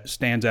thing that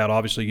stands out,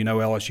 obviously,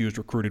 LSU is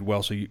recruited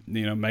well, so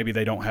maybe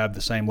they don't have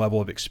the same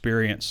level of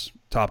experience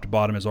top to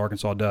bottom as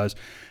Arkansas does,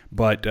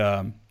 but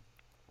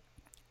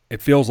it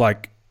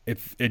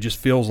just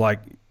feels like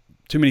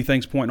too many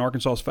things point in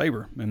Arkansas's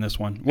favor in this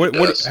one.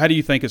 How do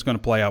you think it's going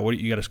to play out?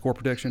 You got a score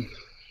prediction?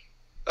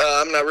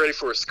 I'm not ready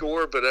for a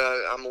score, but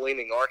I'm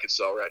leaning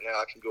Arkansas right now.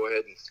 I can go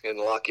ahead and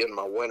lock in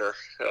my winner.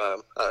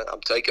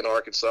 I'm taking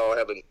Arkansas.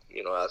 I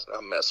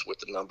mess with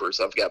the numbers.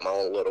 I've got my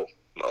own little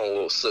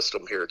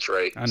system here,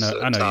 Trey. I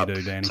know you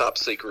do, Danny. Top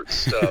secret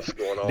stuff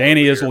going on.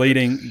 Danny is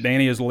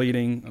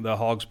leading the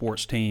Hog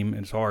Sports team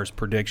as far as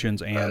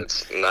predictions and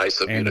That's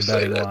nice of you to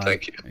say that. Line.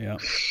 Thank you. Yeah.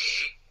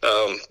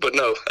 But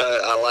no,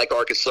 I like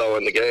Arkansas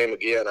in the game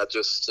again.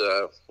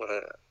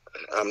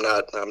 I'm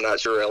not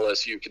sure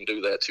LSU can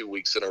do that 2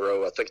 weeks in a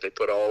row. I think they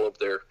put all of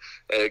their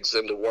eggs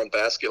into one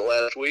basket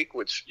last week,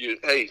 which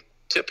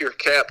tip your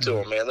cap to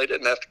them, man. They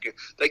didn't have to.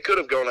 They could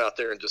have gone out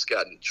there and just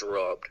gotten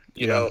drubbed,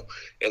 you know,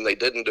 and they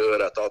didn't do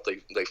it. I thought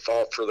they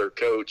fought for their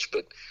coach,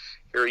 but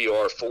here you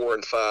are,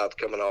 4-5,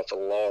 coming off a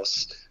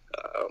loss,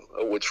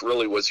 which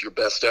really was your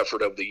best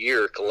effort of the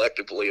year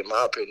collectively, in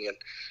my opinion.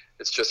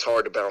 It's just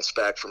hard to bounce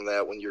back from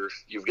that when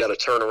you've got to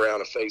turn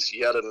around and face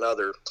yet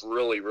another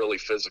really, really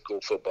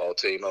physical football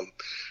team.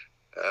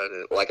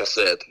 Like I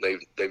said,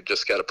 they've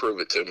just got to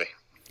prove it to me.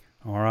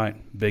 All right.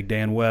 Big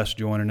Dan West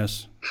joining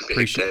us.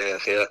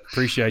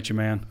 Appreciate you,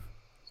 man.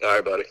 All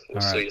right, buddy.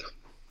 We'll see you.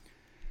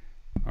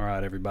 All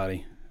right,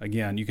 everybody.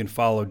 Again, you can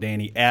follow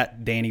Danny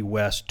at Danny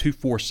West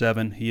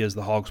 247. He is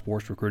the Hog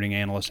Sports recruiting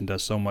analyst and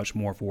does so much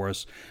more for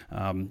us.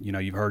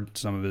 You've heard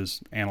some of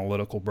his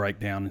analytical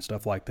breakdown and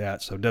stuff like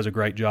that. So does a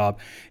great job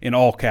in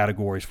all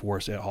categories for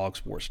us at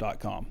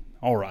hogsports.com.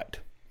 All right.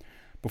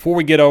 Before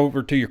we get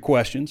over to your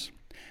questions,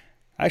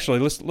 actually,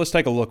 let's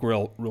take a look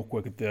real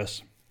quick at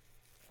this.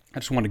 I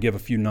just want to give a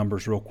few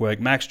numbers real quick.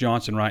 Max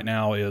Johnson right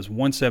now is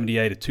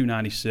 178 at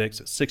 296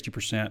 at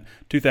 60%,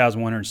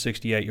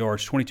 2,168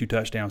 yards, 22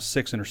 touchdowns,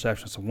 6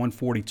 interceptions, a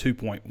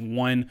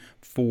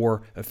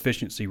 142.14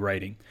 efficiency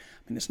rating. I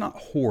mean, it's not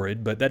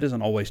horrid, but that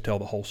doesn't always tell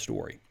the whole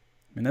story.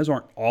 I mean, those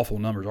aren't awful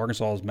numbers.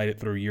 Arkansas has made it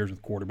through years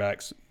with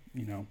quarterbacks,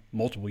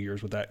 multiple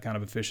years with that kind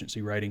of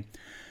efficiency rating.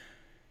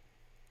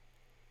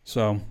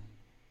 So,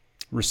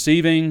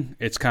 receiving,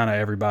 it's kind of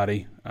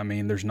everybody. I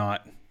mean, there's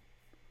not –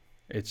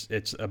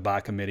 It's a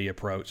by-committee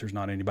approach. There's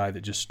not anybody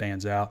that just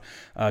stands out.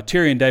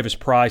 Tyrion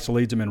Davis-Price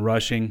leads them in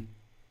rushing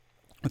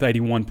with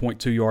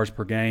 81.2 yards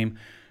per game,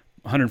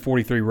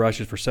 143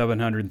 rushes for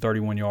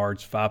 731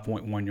 yards,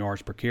 5.1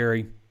 yards per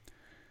carry.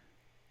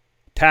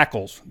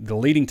 Tackles. The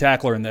leading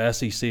tackler in the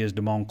SEC is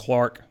Damone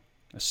Clark,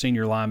 a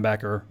senior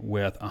linebacker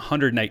with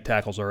 108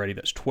 tackles already.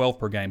 That's 12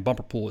 per game.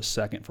 Bumper Pool is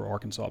second for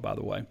Arkansas, by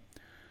the way.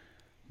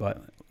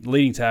 But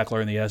leading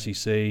tackler in the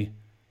SEC,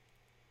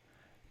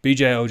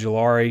 B.J.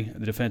 Ojulari,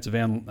 the defensive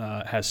end,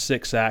 has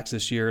 6 sacks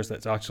this year. So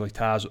that's actually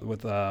ties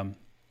with Arkansas.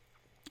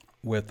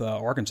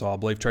 I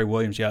believe Trey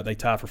Williams, they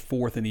tie for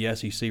 4th in the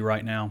SEC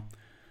right now.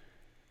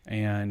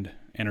 And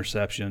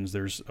interceptions,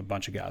 there's a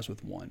bunch of guys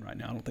with 1 right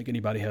now. I don't think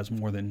anybody has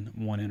more than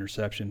 1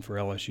 interception for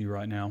LSU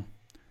right now.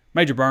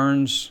 Major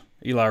Burns,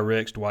 Eli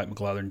Ricks, Dwight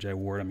McLeather, Jay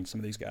Ward. I mean, some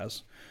of these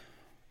guys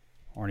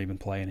aren't even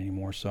playing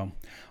anymore. So,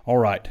 all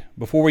right.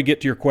 Before we get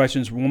to your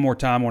questions, one more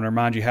time, I want to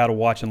remind you how to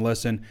watch and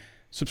listen.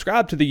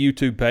 Subscribe to the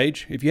YouTube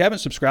page. If you haven't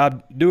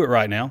subscribed, do it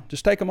right now.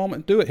 Just take a moment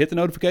and do it. Hit the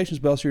notifications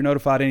bell so you're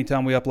notified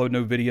anytime we upload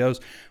new videos.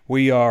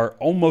 We are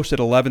almost at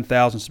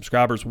 11,000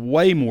 subscribers.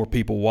 Way more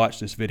people watch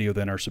this video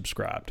than are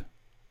subscribed.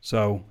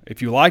 So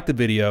if you like the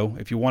video,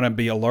 if you want to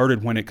be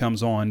alerted when it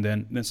comes on,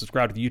 then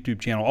subscribe to the YouTube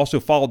channel.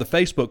 Also follow the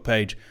Facebook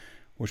page,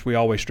 which we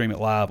always stream it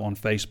live on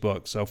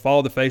Facebook. So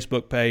follow the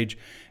Facebook page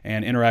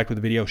and interact with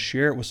the video.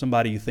 Share it with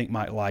somebody you think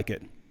might like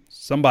it.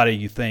 Somebody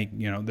you think,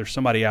 there's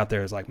somebody out there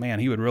that's like, man,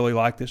 he would really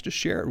like this. Just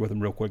share it with them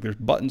real quick. There's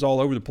buttons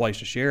all over the place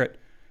to share it.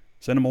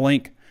 Send them a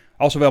link.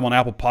 Also available on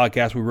Apple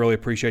Podcasts. We really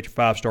appreciate your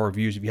 5-star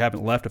reviews. If you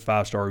haven't left a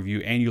 5-star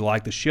review and you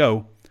like the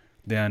show,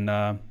 then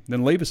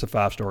leave us a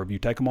 5-star review.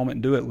 Take a moment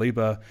and do it. Leave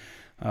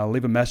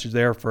a message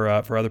there for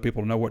other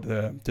people to know what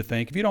to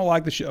think. If you don't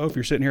like the show, if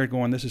you're sitting here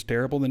going, this is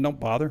terrible, then don't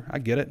bother. I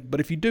get it.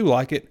 But if you do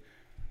like it,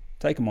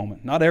 take a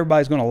moment. Not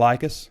everybody's going to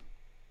like us.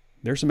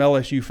 There's some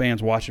LSU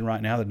fans watching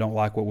right now that don't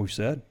like what we've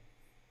said.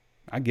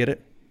 I get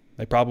it.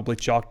 They probably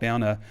chalk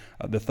down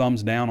the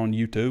thumbs down on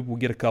YouTube. We'll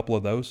get a couple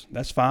of those.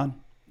 That's fine.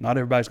 Not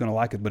everybody's going to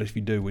like it, but if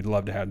you do, we'd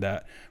love to have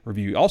that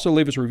review. Also,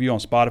 leave us a review on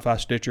Spotify,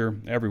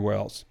 Stitcher, everywhere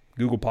else.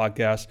 Google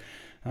Podcasts.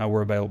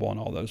 We're available on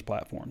all those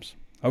platforms.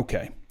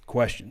 Okay,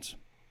 questions.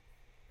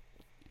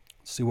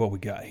 Let's see what we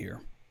got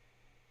here.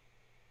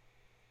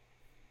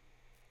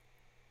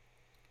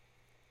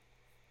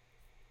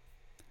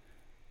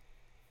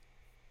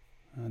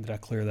 Did I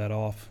clear that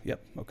off?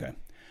 Yep, okay.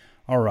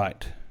 All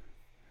right.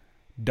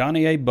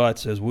 Donnie A. Butt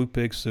says, Woo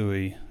Pig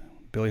Suey.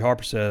 Billy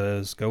Harper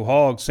says, go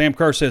Hogs. Sam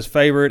Kerr says,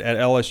 favorite at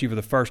LSU for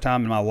the first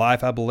time in my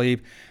life, I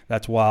believe.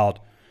 That's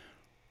wild.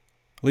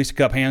 Lisa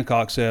Cup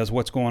Hancock says,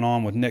 what's going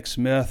on with Nick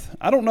Smith?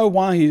 I don't know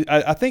why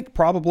I think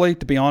probably,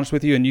 to be honest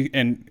with you,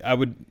 and I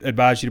would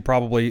advise you to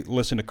probably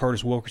listen to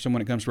Curtis Wilkerson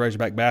when it comes to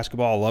Razorback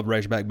basketball. I love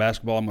Razorback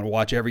basketball. I'm going to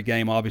watch every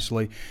game,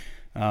 obviously,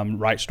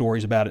 write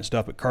stories about it and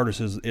stuff, but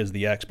Curtis is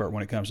the expert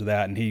when it comes to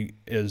that, and he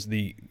is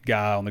the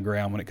guy on the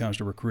ground when it comes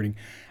to recruiting.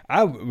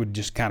 I would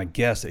just kind of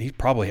guess that he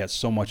probably had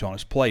so much on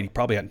his plate, he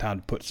probably hadn't time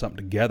to put something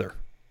together.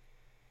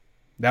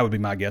 That would be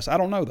my guess. I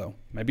don't know, though.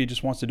 Maybe he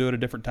just wants to do it a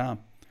different time.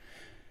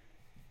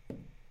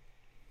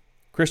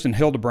 Kristen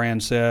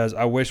Hildebrand says,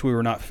 I wish we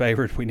were not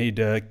favored. We need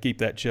to keep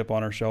that chip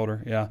on our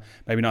shoulder. Yeah,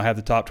 maybe not have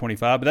the top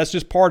 25, but that's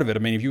just part of it. I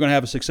mean, if you're going to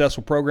have a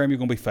successful program, you're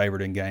going to be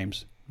favored in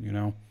games, you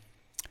know.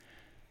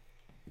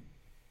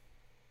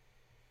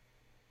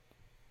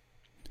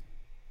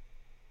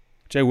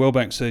 Jay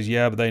Wilbank says,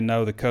 yeah, but they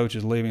know the coach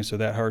is leaving, so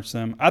that hurts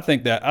them. I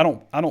think that I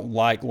don't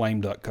like lame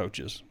duck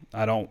coaches.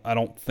 I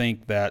don't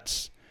think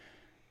that's –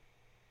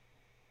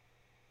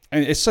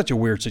 and it's such a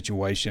weird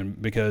situation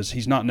because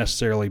he's not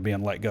necessarily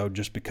being let go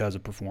just because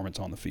of performance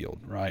on the field,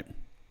 right?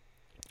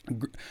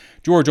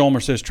 George Ulmer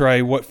says,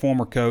 Trey, what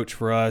former coach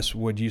for us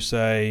would you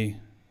say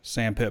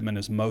Sam Pittman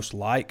is most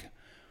like?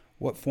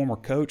 What former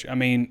coach? I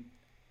mean,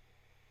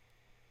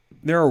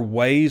 there are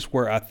ways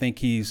where I think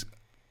he's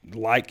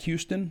like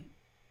Houston –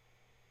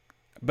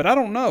 but I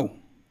don't know.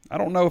 I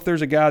don't know if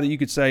there's a guy that you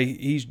could say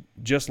he's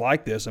just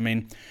like this. I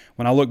mean,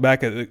 when I look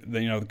back at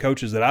the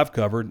coaches that I've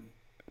covered,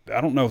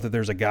 I don't know if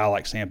there's a guy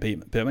like Sam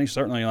Pittman. He's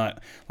certainly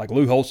not like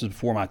Lou Holtz is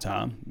before my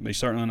time. He's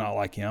certainly not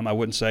like him. I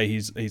wouldn't say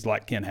he's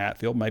like Ken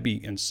Hatfield.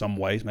 Maybe in some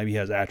ways, maybe he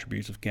has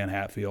attributes of Ken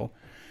Hatfield.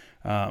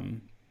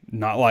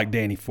 Not like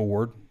Danny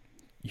Ford.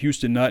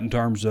 Houston Nutt in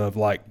terms of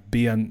like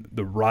being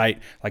the right,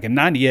 like in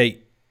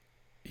 '98,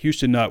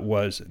 Houston Nutt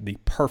was the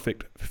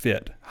perfect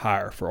fit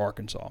hire for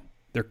Arkansas.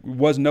 There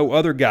was no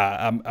other guy,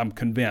 I'm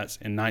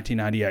convinced, in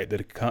 1998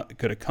 that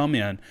could have come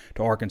in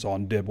to Arkansas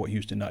and did what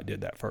Houston Nutt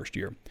did that first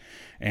year.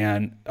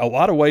 And a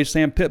lot of ways,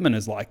 Sam Pittman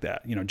is like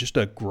that. You know, just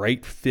a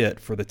great fit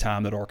for the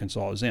time that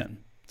Arkansas is in.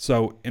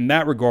 So in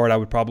that regard, I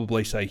would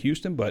probably say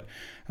Houston, but,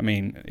 I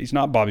mean, he's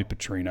not Bobby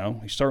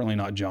Petrino. He's certainly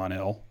not John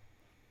L.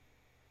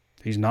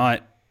 He's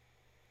not,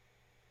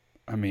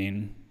 I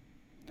mean,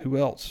 who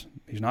else?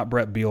 He's not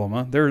Brett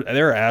Bielema.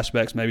 There are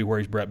aspects maybe where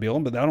he's Brett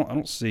Bielema, but I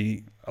don't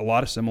see a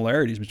lot of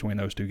similarities between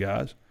those two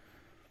guys.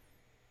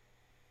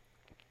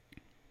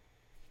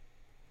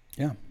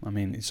 Yeah, I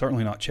mean, he's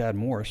certainly not Chad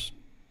Morris.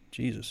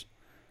 Jesus.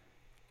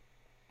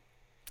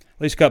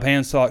 Lisa Cup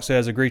Handstock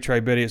says, agree,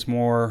 Trey Biddy, it's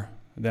more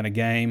than a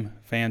game.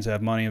 Fans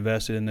have money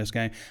invested in this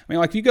game. I mean,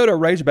 like if you go to a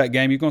Razorback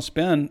game, you're going to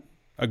spend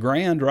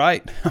 $1,000,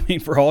 right? I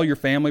mean, for all your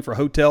family, for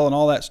hotel and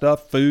all that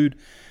stuff, food,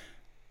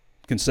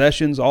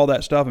 concessions, all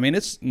that stuff. I mean,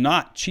 it's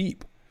not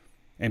cheap.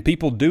 And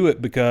people do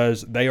it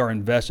because they are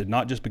invested,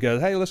 not just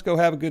because, hey, let's go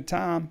have a good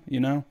time,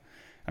 you know.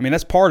 I mean,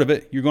 that's part of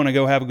it. You're going to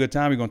go have a good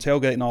time. You're going to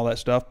tailgate and all that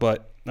stuff.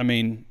 But, I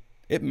mean,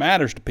 it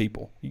matters to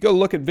people. You go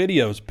look at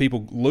videos of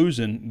people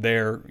losing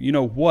their, you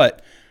know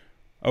what,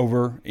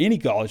 over any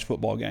college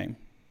football game.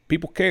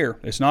 People care.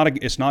 It's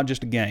not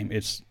just a game.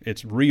 It's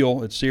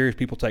real. It's serious.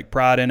 People take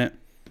pride in it.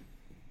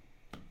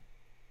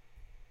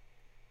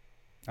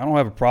 I don't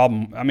have a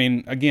problem. I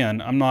mean,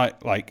 again, I'm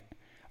not like –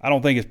 I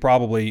don't think it's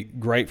probably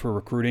great for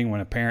recruiting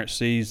when a parent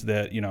sees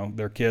that, you know,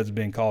 their kid's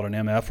being called an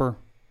MFer,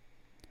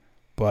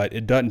 but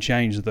it doesn't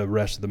change the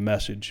rest of the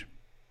message.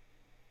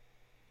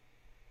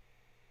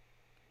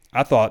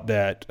 I thought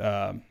that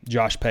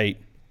Josh Pate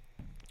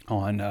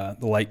on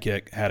the Late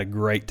Kick had a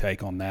great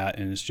take on that,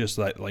 and it's just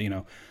like, you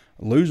know,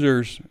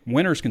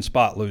 winners can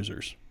spot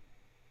losers,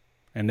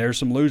 and there's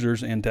some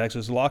losers in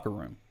Texas locker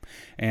room,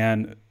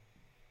 and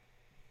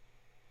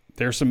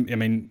there's some, I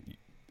mean,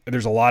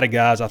 there's a lot of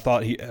guys. I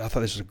thought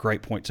this is a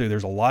great point too.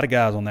 There's a lot of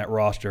guys on that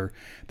roster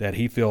that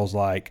he feels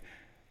like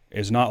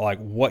is not like,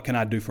 what can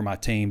I do for my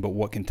team, but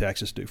what can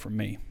Texas do for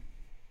me?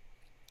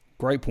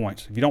 Great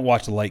points. If you don't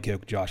watch the Late Kick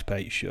with Josh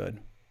Pate, you should.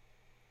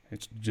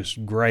 It's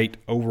just great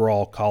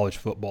overall college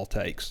football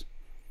takes,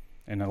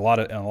 and a lot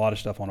of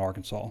stuff on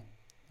Arkansas.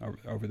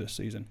 over this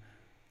season.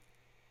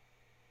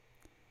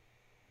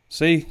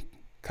 See,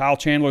 Kyle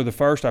Chandler the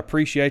first, I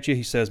appreciate you.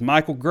 He says,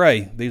 Michael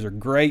Gray, these are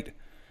great.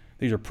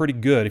 These are pretty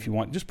good if you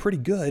want. Just pretty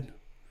good.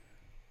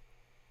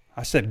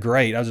 I said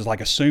great. I was just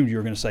like assumed you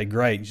were going to say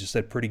great. You just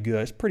said pretty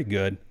good. It's pretty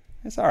good.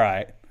 It's all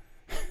right.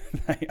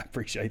 I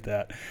appreciate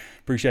that.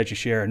 Appreciate you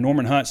sharing.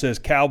 Norman Hunt says,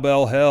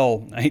 cowbell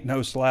hell ain't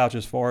no slouch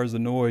as far as the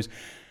noise.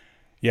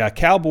 Yeah,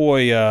 cowbell,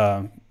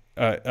 yeah,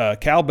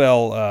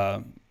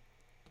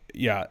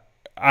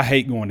 I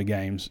hate going to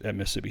games at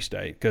Mississippi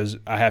State because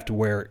I have to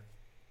wear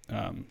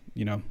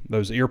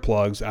those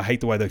earplugs. I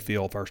hate the way they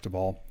feel, first of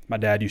all. My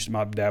dad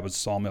was a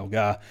sawmill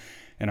guy,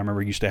 and I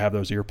remember he used to have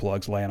those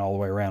earplugs laying all the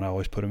way around. I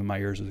always put them in my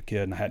ears as a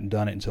kid, and I hadn't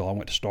done it until I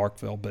went to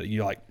Starkville. But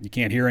you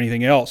can't hear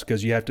anything else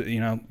because you have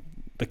to,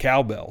 the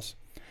cowbells.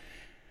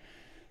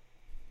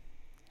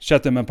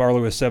 Shut them up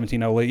early with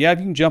 17-0 lead. Yeah, if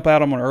you can jump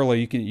out on them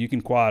early, you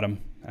can quiet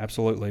them.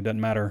 Absolutely.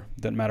 Doesn't matter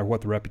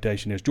what the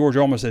reputation is. George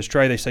Olma says,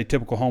 Trey, they say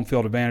typical home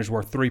field advantage is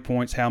worth 3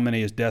 points. How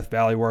many is Death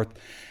Valley worth?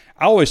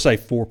 I always say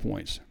 4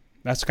 points.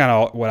 That's kind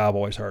of what I've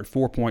always heard.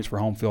 4 points for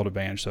home field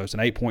advantage. So it's an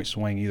 8-point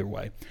swing either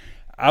way.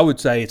 I would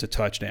say it's a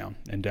touchdown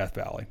in Death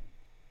Valley.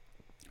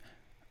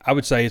 I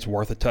would say it's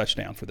worth a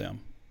touchdown for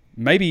them.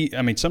 Maybe,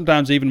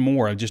 sometimes even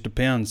more. It just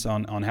depends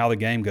on how the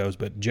game goes.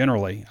 But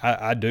generally,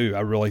 I do.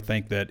 I really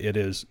think that it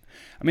is.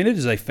 It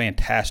is a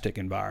fantastic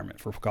environment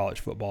for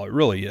college football. It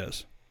really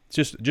is.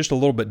 It's just a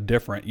little bit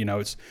different.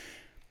 It's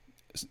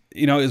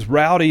as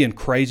rowdy and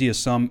crazy as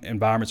some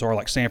environments are,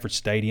 like Sanford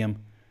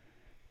Stadium.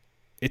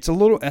 It's a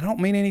little. I don't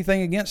mean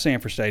anything against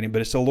Sanford Stadium,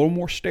 but it's a little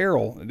more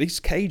sterile. These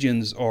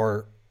Cajuns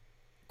are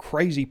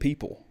crazy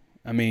people.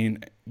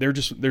 They're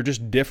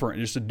just different.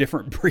 Just a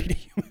different breed of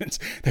humans.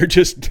 They're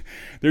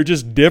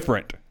just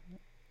different.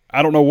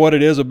 I don't know what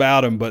it is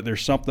about them, but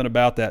there's something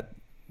about that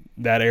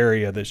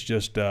area that's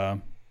just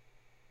a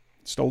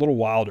little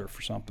wilder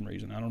for some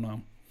reason. I don't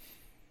know.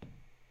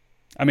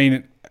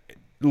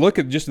 Look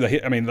at just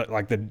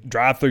like the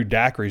drive-through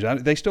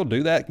daiquiris. They still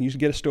do that. Can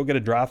you still get a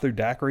drive-through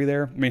daiquiri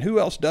there? Who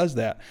else does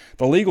that?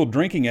 The legal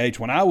drinking age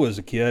when I was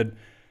a kid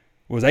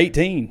was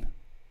 18.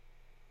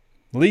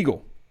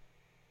 Legal.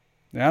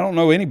 Now, I don't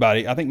know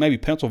anybody. I think maybe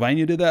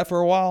Pennsylvania did that for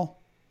a while.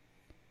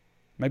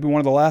 Maybe one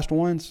of the last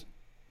ones.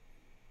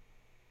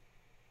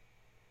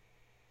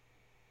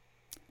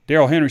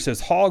 Daryl Henry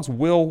says, Hogs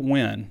will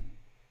win.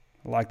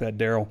 I like that,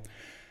 Daryl.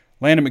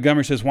 Landon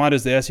Montgomery says, why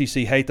does the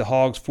SEC hate the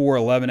Hogs? 4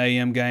 11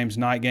 a.m. games,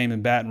 night game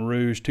in Baton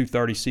Rouge,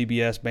 2:30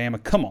 CBS,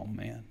 Bama. Come on,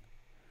 man.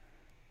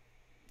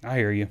 I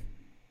hear you.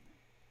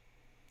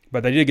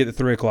 But they did get the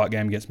 3 o'clock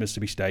game against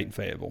Mississippi State and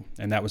Fayetteville,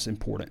 and that was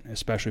important,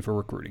 especially for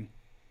recruiting.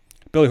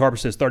 Billy Harper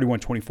says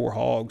 31-24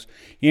 Hogs.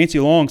 Yancey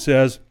Long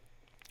says,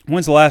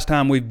 when's the last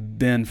time we've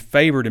been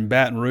favored in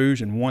Baton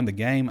Rouge and won the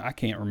game? I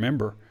can't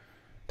remember,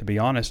 to be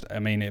honest.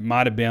 It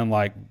might have been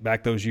like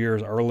back those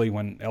years early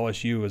when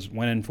LSU was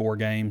winning 4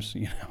 games,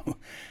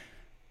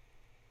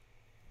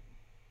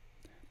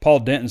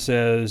 Paul Denton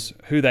says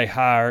who they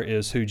hire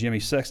is who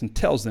Jimmy Sexton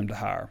tells them to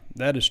hire.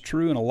 That is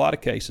true in a lot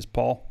of cases,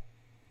 Paul.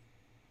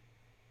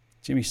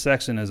 Jimmy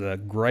Sexton is a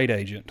great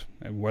agent,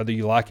 whether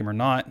you like him or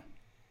not.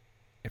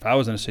 If I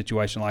was in a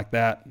situation like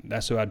that,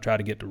 that's who I'd try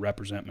to get to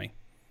represent me.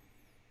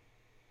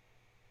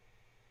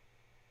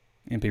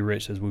 MP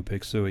Rich says, Woo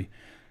Pig Suey.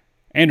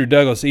 Andrew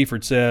Douglas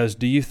Eford says,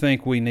 do you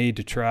think we need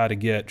to try to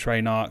get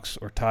Trey Knox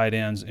or tight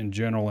ends in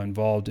general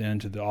involved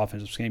into the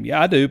offensive scheme? Yeah,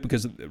 I do,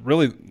 because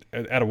really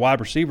at a wide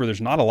receiver, there's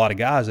not a lot of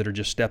guys that are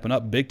just stepping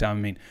up big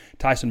time.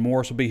 Tyson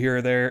Morris will be here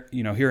or there,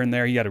 here and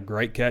there. He had a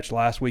great catch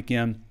last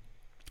weekend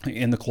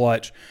in the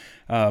clutch.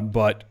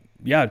 But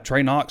yeah,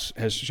 Trey Knox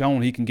has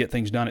shown he can get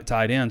things done at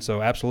tight end,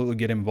 so absolutely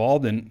get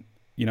involved. And,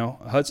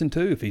 Hudson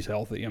too, if he's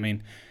healthy.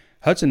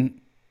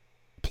 Hudson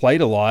played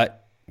a lot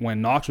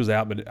when Knox was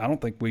out, but I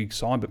don't think we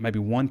saw him, but maybe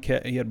one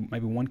catch. He had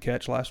maybe one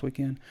catch last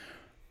weekend.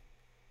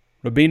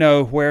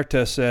 Rubino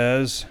Huerta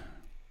says,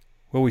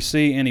 will we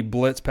see any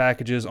blitz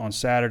packages on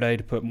Saturday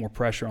to put more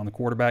pressure on the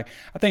quarterback?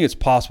 I think it's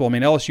possible.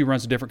 LSU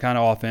runs a different kind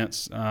of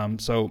offense,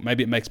 so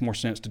maybe it makes more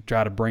sense to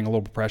try to bring a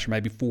little pressure,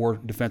 maybe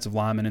 4 defensive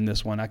linemen in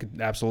this one. I could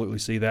absolutely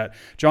see that.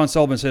 John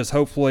Sullivan says,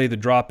 hopefully the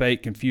drop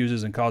 8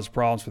 confuses and causes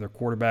problems for their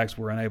quarterbacks.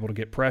 We're unable to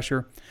get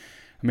pressure.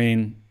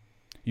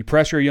 You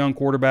pressure a young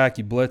quarterback,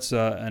 you blitz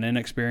an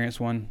inexperienced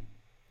one,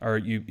 or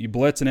you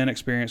blitz an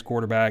inexperienced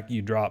quarterback,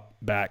 you drop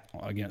back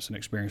against an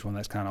experienced one.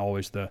 That's kind of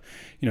always the,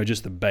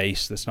 just the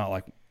base. That's not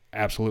like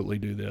absolutely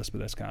do this,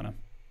 but that's kind of,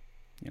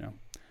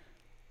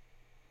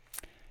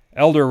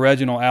 Elder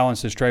Reginald Allen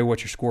says, Trey,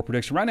 what's your score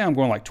prediction? Right now I'm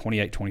going like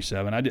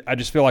 28-27. I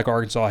just feel like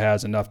Arkansas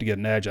has enough to get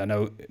an edge. I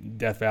know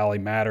Death Valley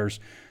matters,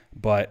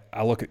 but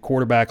I look at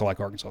quarterback. I like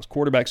Arkansas's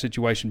quarterback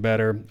situation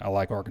better. I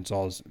like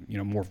Arkansas's,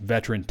 more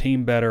veteran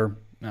team better.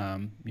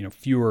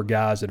 Fewer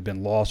guys that have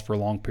been lost for a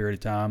long period of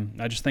time.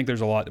 I just think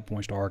there's a lot that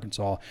points to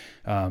Arkansas.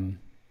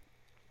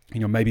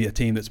 Maybe a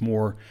team that's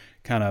more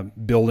kind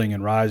of building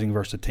and rising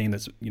versus a team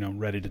that's,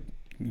 ready to,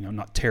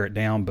 not tear it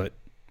down, but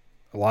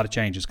a lot of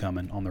changes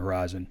coming on the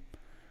horizon.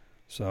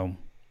 So,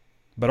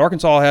 but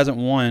Arkansas hasn't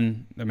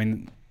won.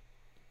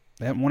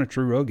 They haven't won a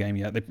true road game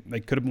yet. They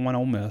could have won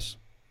Ole Miss.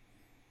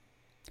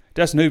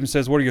 Destin Hooven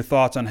says, what are your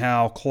thoughts on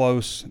how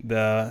close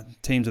the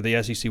teams of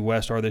the SEC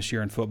West are this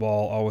year in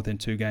football, all within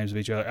 2 games of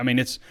each other? I mean,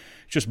 it's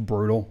just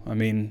brutal. I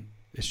mean,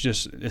 it's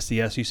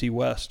the SEC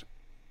West.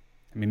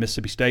 I mean,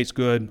 Mississippi State's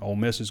good. Ole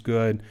Miss is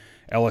good.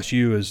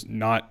 LSU is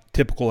not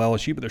typical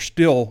LSU, but they're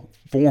still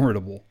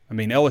formidable. I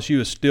mean, LSU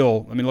is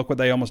still – I mean, look what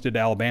they almost did to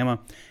Alabama.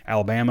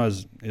 Alabama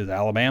is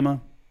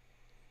Alabama.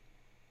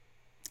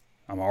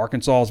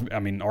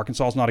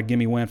 Arkansas's not a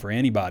gimme win for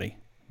anybody.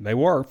 They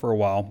were for a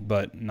while,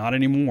 but not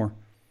anymore.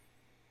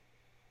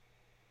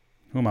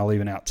 Who am I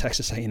leaving out?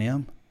 Texas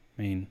A&M?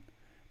 I mean,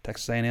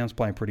 Texas A&M's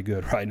playing pretty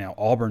good right now.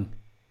 Auburn.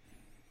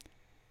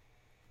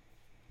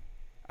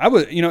 I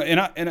would,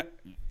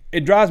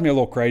 it drives me a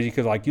little crazy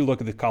because, like, you look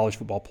at the college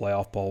football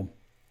playoff poll.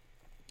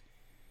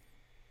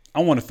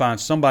 I want to find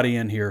somebody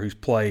in here who's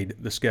played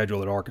the schedule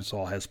that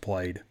Arkansas has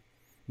played.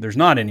 There's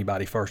not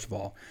anybody, first of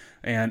all.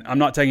 And I'm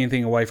not taking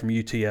anything away from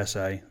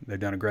UTSA. They've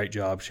done a great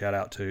job. Shout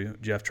out to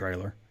Jeff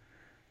Traylor.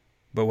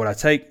 But would I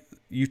take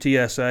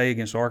UTSA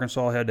against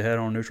Arkansas head-to-head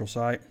on a neutral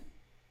site?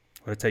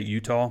 Would I take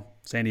Utah,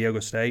 San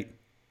Diego State?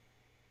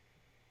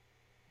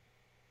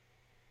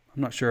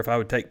 I'm not sure if I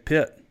would take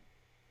Pitt,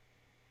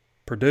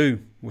 Purdue,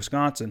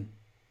 Wisconsin,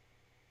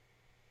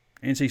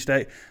 NC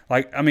State.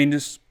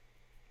 Just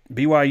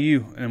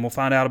BYU, and we'll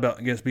find out about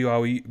against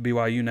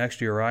BYU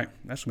next year, right?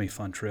 That's going to be a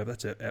fun trip.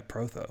 That's at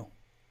Protho.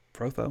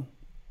 Protho?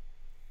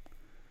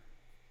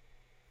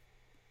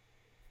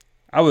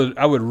 I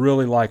would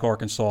really like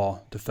Arkansas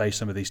to face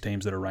some of these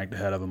teams that are ranked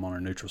ahead of them on a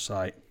neutral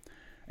site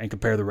and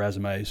compare the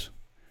resumes.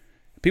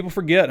 People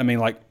forget,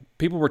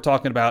 people were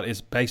talking about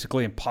it's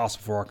basically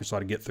impossible for Arkansas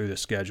to get through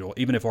this schedule,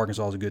 even if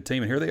Arkansas is a good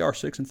team. And here they are,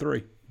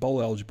 6-3,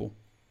 bowl eligible.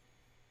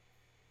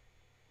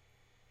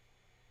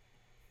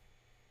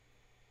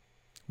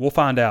 We'll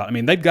find out.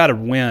 They've got to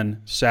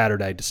win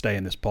Saturday to stay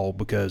in this poll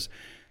because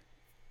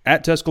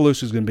at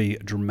Tuscaloosa is going to be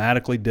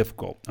dramatically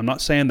difficult. I'm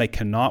not saying they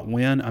cannot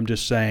win. I'm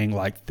just saying,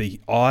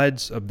 the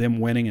odds of them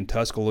winning in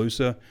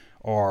Tuscaloosa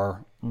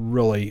are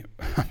really,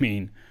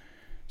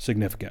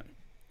 significant.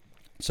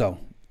 So,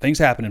 things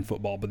happen in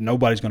football, but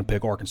nobody's going to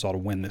pick Arkansas to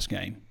win this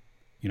game,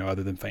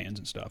 other than fans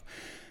and stuff.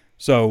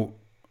 So,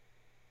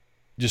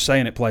 just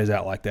saying it plays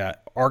out like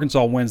that.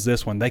 Arkansas wins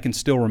this one, they can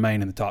still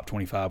remain in the top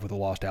 25 with a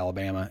loss to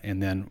Alabama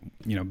and then,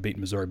 beat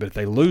Missouri. But if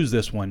they lose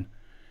this one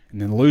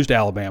and then lose to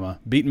Alabama,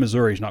 beating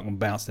Missouri is not going to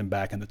bounce them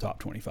back in the top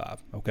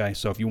 25, okay?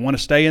 So if you want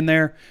to stay in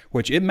there,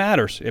 which it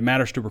matters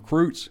to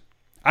recruits.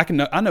 I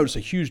notice a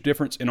huge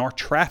difference in our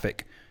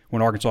traffic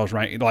when Arkansas is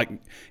ranked,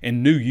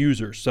 in new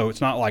users. So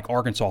it's not like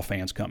Arkansas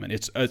fans coming.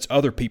 It's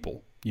other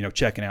people,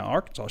 checking out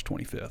Arkansas is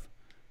 25th.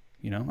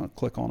 I'll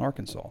click on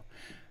Arkansas.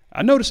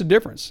 I notice a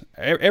difference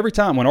every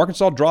time when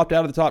Arkansas dropped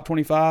out of the top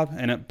 25,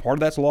 and part of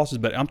that's losses,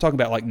 but I'm talking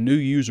about new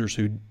users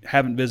who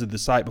haven't visited the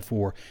site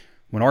before.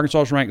 When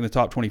Arkansas is ranked in the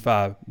top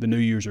 25, the new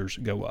users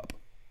go up,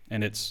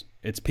 and it's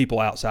people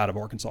outside of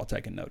Arkansas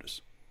taking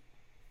notice.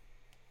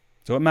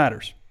 So it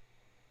matters.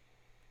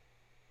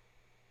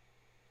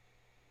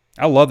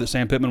 I love that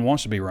Sam Pittman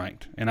wants to be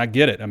ranked, and I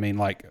get it.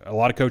 A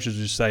lot of coaches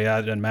just say, it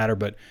doesn't matter,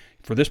 but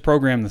for this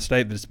program, the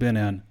state that it's been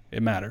in,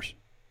 it matters.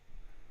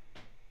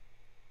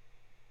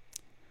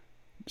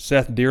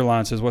 Seth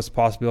Deerline says, what's the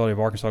possibility of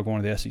Arkansas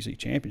going to the SEC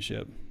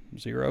championship?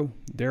 0.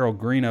 Daryl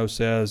Greeno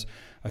says,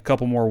 a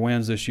couple more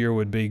wins this year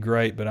would be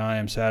great, but I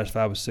am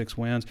satisfied with 6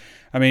 wins.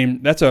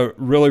 That's a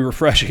really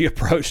refreshing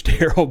approach,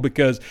 Daryl,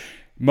 because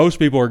most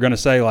people are going to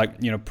say,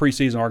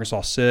 preseason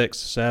Arkansas 6,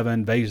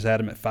 7, Vegas had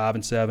them at 5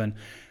 and 7.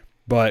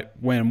 But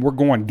when we're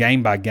going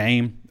game by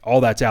game,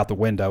 all that's out the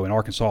window, and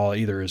Arkansas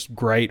either is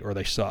great or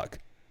they suck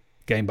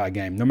game by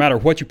game. No matter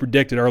what you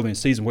predicted early in the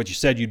season, what you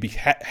said you'd be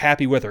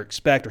happy with or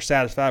expect or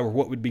satisfied with,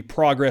 what would be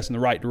progress in the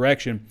right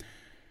direction,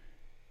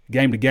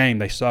 game to game,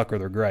 they suck or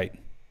they're great.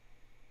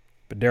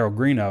 But Daryl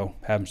Greeno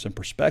having some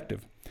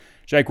perspective.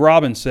 Jake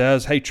Robbins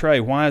says, hey, Trey,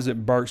 why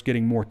isn't Burks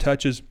getting more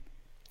touches?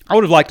 I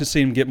would have liked to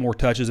see him get more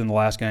touches in the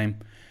last game.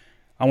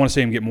 I want to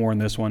see him get more in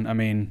this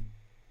one.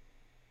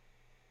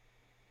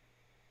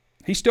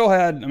 He still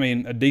had,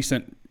 a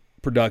decent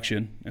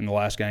production in the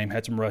last game.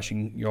 Had some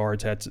rushing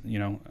yards, had,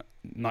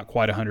 not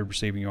quite 100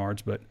 receiving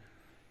yards, but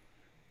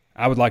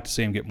I would like to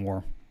see him get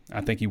more.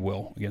 I think he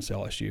will against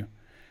LSU.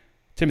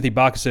 Timothy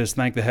Baca says,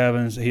 thank the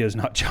heavens he is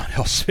not John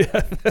L.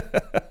 Smith.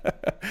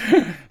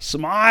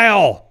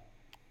 Smile!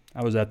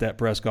 I was at that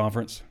press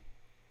conference.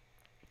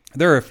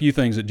 There are a few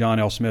things that John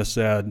L. Smith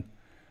said.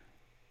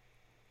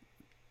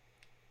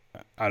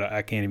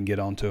 I can't even get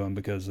onto them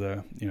because,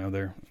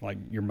 they're like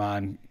your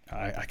mind.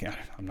 I can't.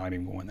 I'm not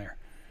even going there.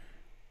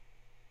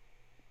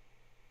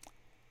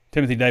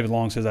 Timothy David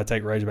Long says, I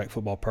take Razorback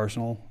football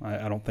personal.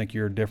 I don't think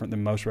you're different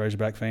than most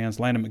Razorback fans.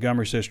 Landon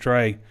Montgomery says,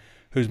 Trey,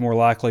 who's more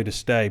likely to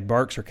stay,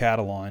 Burks or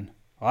Catalon?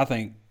 I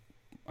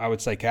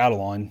would say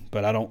Catalon,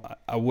 but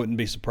I wouldn't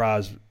be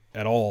surprised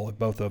at all if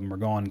both of them are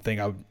gone.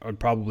 I would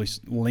probably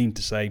lean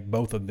to say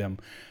both of them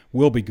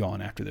will be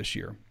gone after this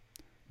year.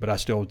 But I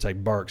still would say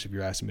Burks if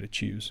you're asking me to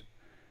choose.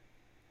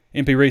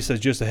 MP Reese says,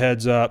 just a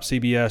heads up,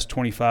 CBS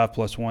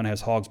 25+1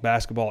 has Hogs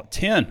basketball at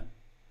 10.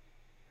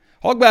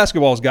 Hog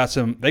basketball's got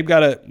some. They've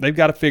got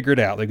to figure it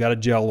out. They've got to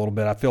gel a little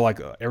bit. I feel like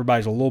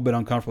everybody's a little bit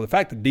uncomfortable. The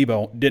fact that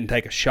Debo didn't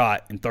take a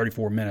shot in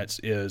 34 minutes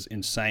is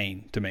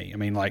insane to me. I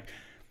mean, like,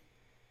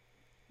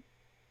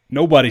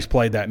 nobody's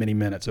played that many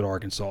minutes at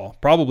Arkansas,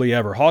 probably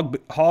ever. Hog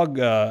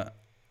Stats.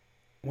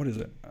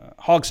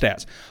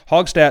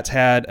 Hog Stats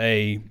had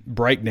a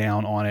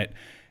breakdown on it,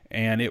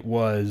 and it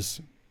was,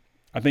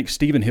 I think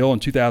Stephen Hill in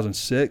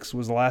 2006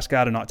 was the last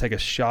guy to not take a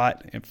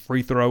shot at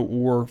free throw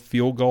or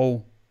field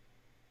goal.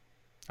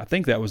 I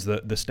think that was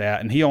the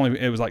stat. And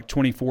it was like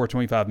 24,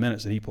 25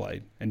 minutes that he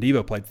played. And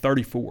Devo played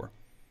 34.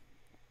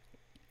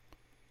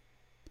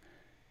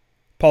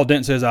 Paul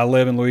Dent says, I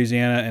live in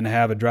Louisiana and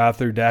have a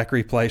drive-through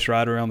daiquiri place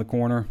right around the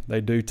corner.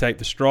 They do tape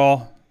the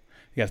straw.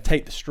 You got to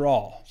tape the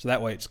straw, so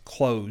that way it's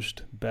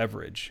closed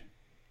beverage.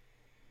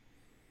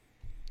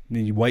 And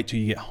then you wait till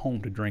you get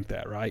home to drink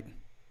that, right?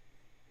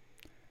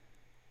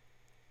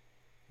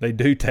 They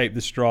do tape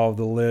the straw of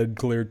the lid,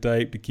 clear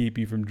tape, to keep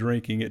you from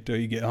drinking it till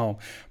you get home,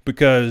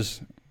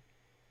 because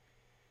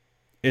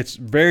it's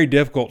very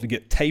difficult to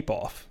get tape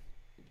off.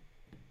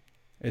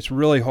 It's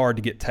really hard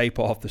to get tape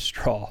off the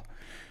straw.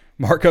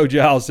 Marco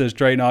Giles says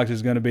Trey Knox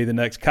is going to be the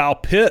next Kyle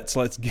Pitts.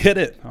 Let's get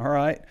it. All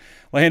right.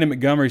 Landon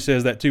Montgomery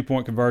says that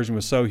 2-point conversion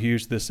was so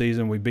huge this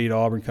season. We beat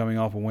Auburn coming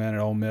off a win at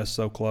Ole Miss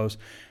so close.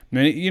 I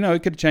mean,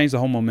 it could have changed the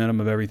whole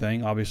momentum of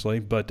everything, obviously.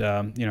 But,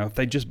 if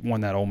they just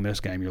won that Ole Miss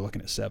game, you're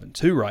looking at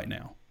 7-2 right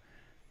now.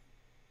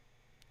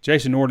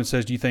 Jason Norton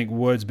says, do you think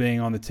Woods being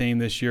on the team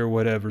this year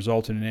would have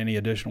resulted in any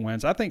additional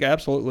wins? I think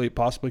absolutely it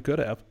possibly could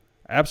have.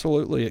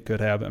 Absolutely it could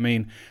have. I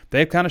mean,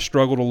 they've kind of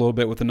struggled a little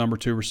bit with the number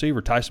 2 receiver.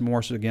 Tyson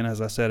Morris, again,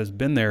 as I said, has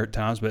been there at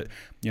times. But,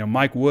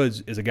 Mike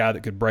Woods is a guy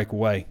that could break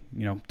away,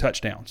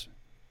 touchdowns.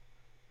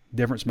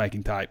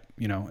 Difference-making type,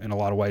 in a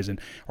lot of ways.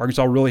 And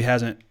Arkansas really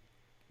hasn't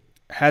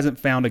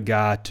found a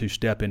guy to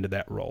step into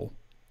that role.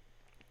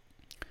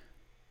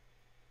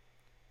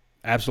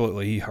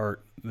 Absolutely, he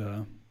hurt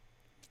the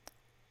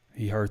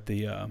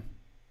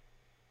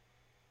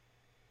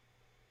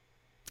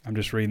I'm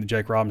just reading that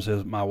Jake Robbins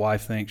says, my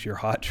wife thinks you're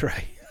hot,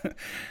 Trey.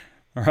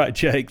 All right,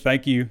 Jake,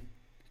 thank you.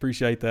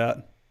 Appreciate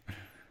that.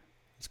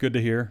 It's good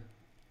to hear.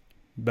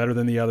 Better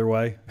than the other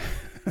way.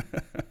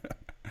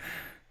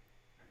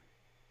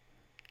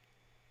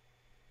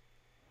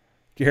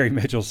 Gary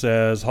Mitchell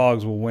says,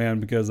 Hogs will win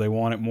because they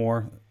want it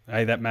more.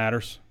 Hey, that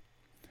matters.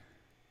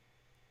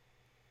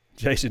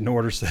 Jason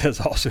Norder says,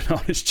 also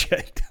known as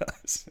Jake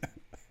does.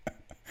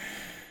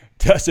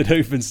 Dustin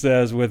Hoofman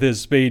says, with his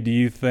speed, do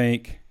you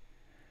think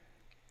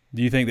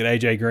that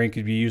A.J. Green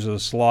could be used as a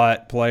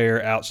slot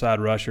player, outside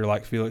rusher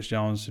like Felix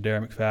Jones to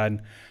Darren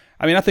McFadden?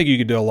 I mean, I think you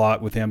could do a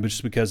lot with him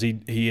just because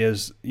he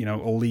is,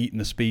 elite in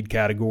the speed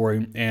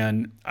category,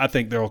 and I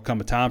think there will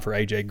come a time for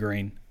A.J.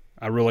 Green.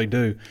 I really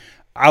do.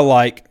 I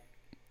like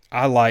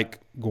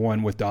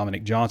going with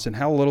Dominic Johnson.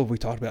 How little have we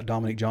talked about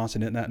Dominic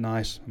Johnson? Isn't that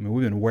nice? I mean,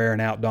 we've been wearing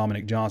out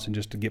Dominic Johnson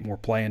just to get more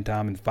playing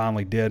time, and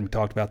finally did. We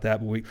talked about that,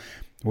 but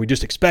we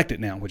just expect it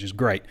now, which is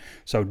great.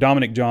 So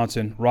Dominic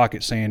Johnson,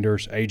 Rocket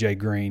Sanders, A.J.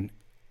 Green.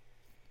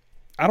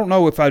 I don't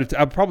know if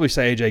I'd probably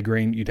say A.J.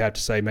 Green. You'd have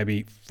to say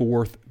maybe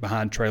 4th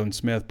behind Traylon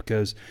Smith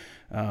because,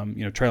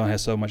 Traylon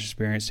has so much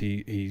experience.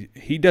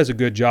 He does a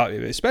good job,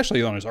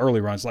 especially on his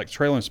early runs. Like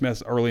Traylon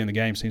Smith early in the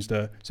game seems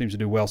to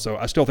do well. So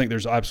I still think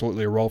there's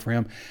absolutely a role for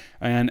him.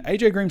 And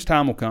A.J. Green's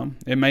time will come.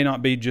 It may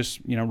not be just,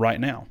 right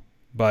now,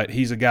 but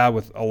he's a guy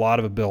with a lot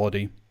of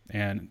ability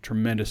and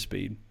tremendous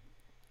speed.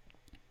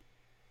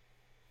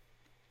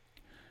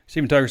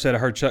 Stephen Tugger said, I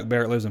heard Chuck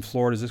Barrett lives in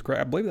Florida. Is this correct?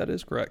 I believe that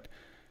is correct.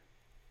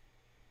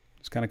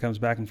 This kind of comes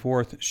back and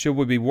forth. Should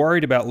we be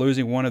worried about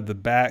losing one of the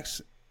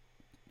backs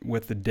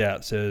with the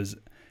depth, says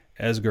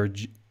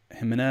Esgar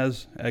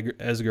Jimenez.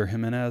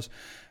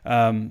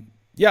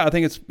 Yeah, I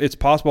think it's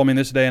possible. I mean,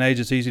 this day and age,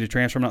 it's easy to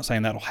transfer. I'm not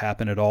saying that'll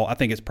happen at all. I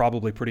think it's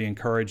probably pretty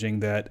encouraging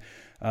that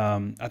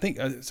I think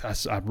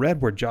I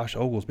read where Josh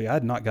Oglesby, I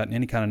had not gotten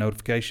any kind of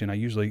notification.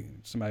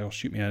 Somebody will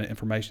shoot me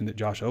information that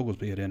Josh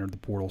Oglesby had entered the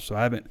portal, so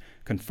I haven't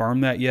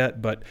confirmed that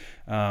yet, but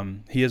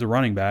he is a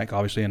running back,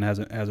 obviously, and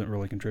hasn't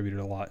really contributed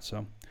a lot.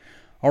 So,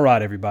 all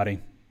right, everybody,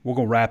 we're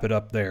going to wrap it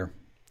up there.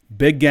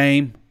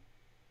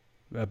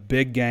 A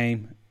big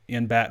game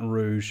in Baton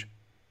Rouge,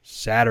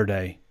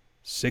 Saturday,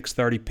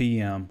 6:30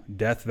 p.m.,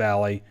 Death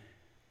Valley,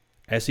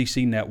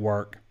 SEC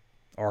Network,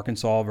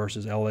 Arkansas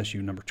versus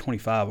LSU, number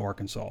 25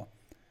 Arkansas.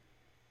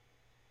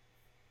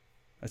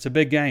 That's a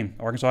big game.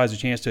 Arkansas has a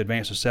chance to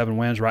advance to 7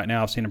 wins right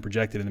now. I've seen them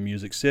projected in the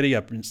Music City.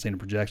 I've seen them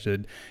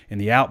projected in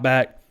the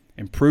Outback.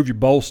 Improve your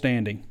bowl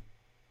standing.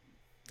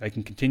 They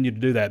can continue to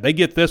do that. They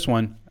get this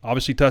one.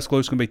 Obviously,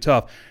 Tuscaloosa's going to be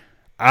tough.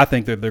 I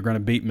think that they're going to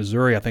beat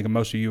Missouri. I think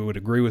most of you would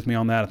agree with me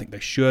on that. I think they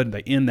should.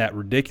 They end that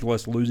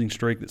ridiculous losing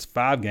streak that's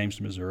 5 games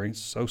to Missouri.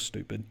 It's so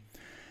stupid.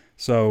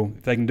 So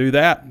if they can do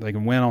that, they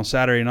can win on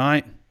Saturday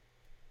night.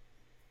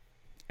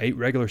 8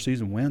 regular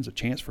season wins, a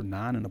chance for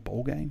 9 in a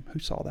bowl game. Who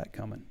saw that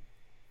coming?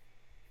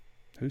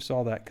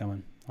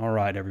 All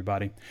right,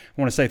 everybody. I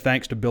want to say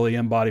thanks to Billy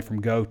Embody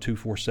from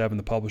Go247,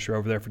 the publisher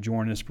over there, for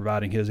joining us,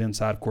 providing his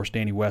insight. Of course,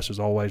 Danny West,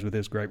 as always, with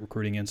his great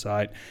recruiting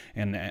insight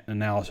and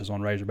analysis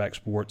on Razorback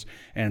Sports.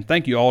 And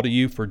thank you all to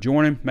you for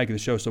joining, making the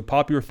show so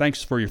popular.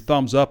 Thanks for your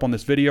thumbs up on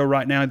this video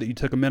right now that you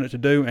took a minute to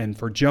do, and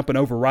for jumping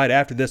over right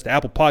after this to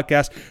Apple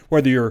Podcasts.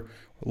 Whether you're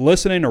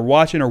listening or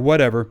watching or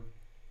whatever,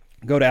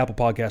 go to Apple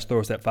Podcasts, throw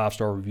us that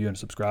 5-star review, and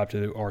subscribe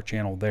to our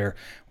channel there.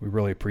 We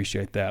really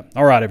appreciate that.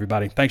 All right,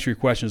 everybody. Thanks for your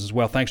questions as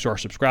well. Thanks to our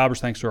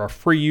subscribers. Thanks to our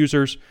free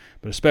users,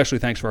 but especially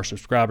thanks to our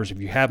subscribers. If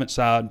you haven't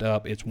signed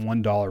up, it's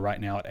 $1 right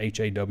now at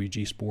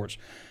HAWG Sports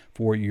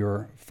for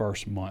your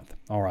first month.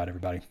 All right,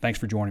 everybody. Thanks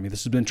for joining me.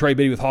 This has been Trey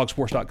Biddy with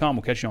Hogsports.com.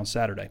 We'll catch you on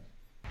Saturday.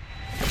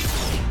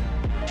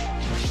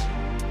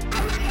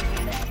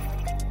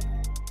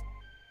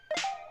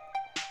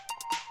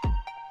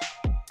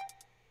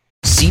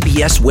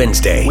 CBS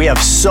Wednesday. We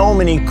have so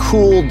many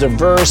cool,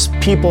 diverse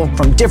people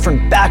from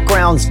different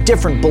backgrounds,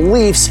 different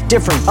beliefs,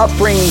 different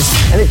upbringings,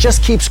 and it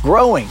just keeps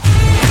growing.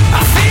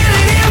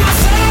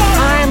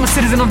 I'm a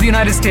citizen of the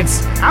United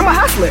States. I'm a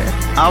hustler.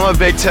 I'm a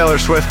big Taylor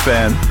Swift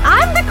fan.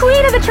 I'm the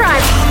queen of the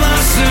tribe.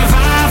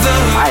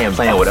 I am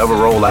playing whatever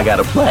role I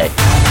gotta play.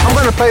 I'm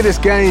gonna play this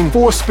game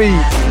full speed.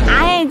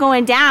 I ain't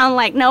going down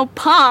like no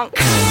punk.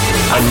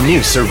 A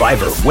new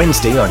Survivor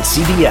Wednesday on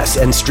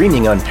CBS and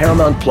streaming on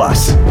Paramount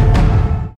Plus.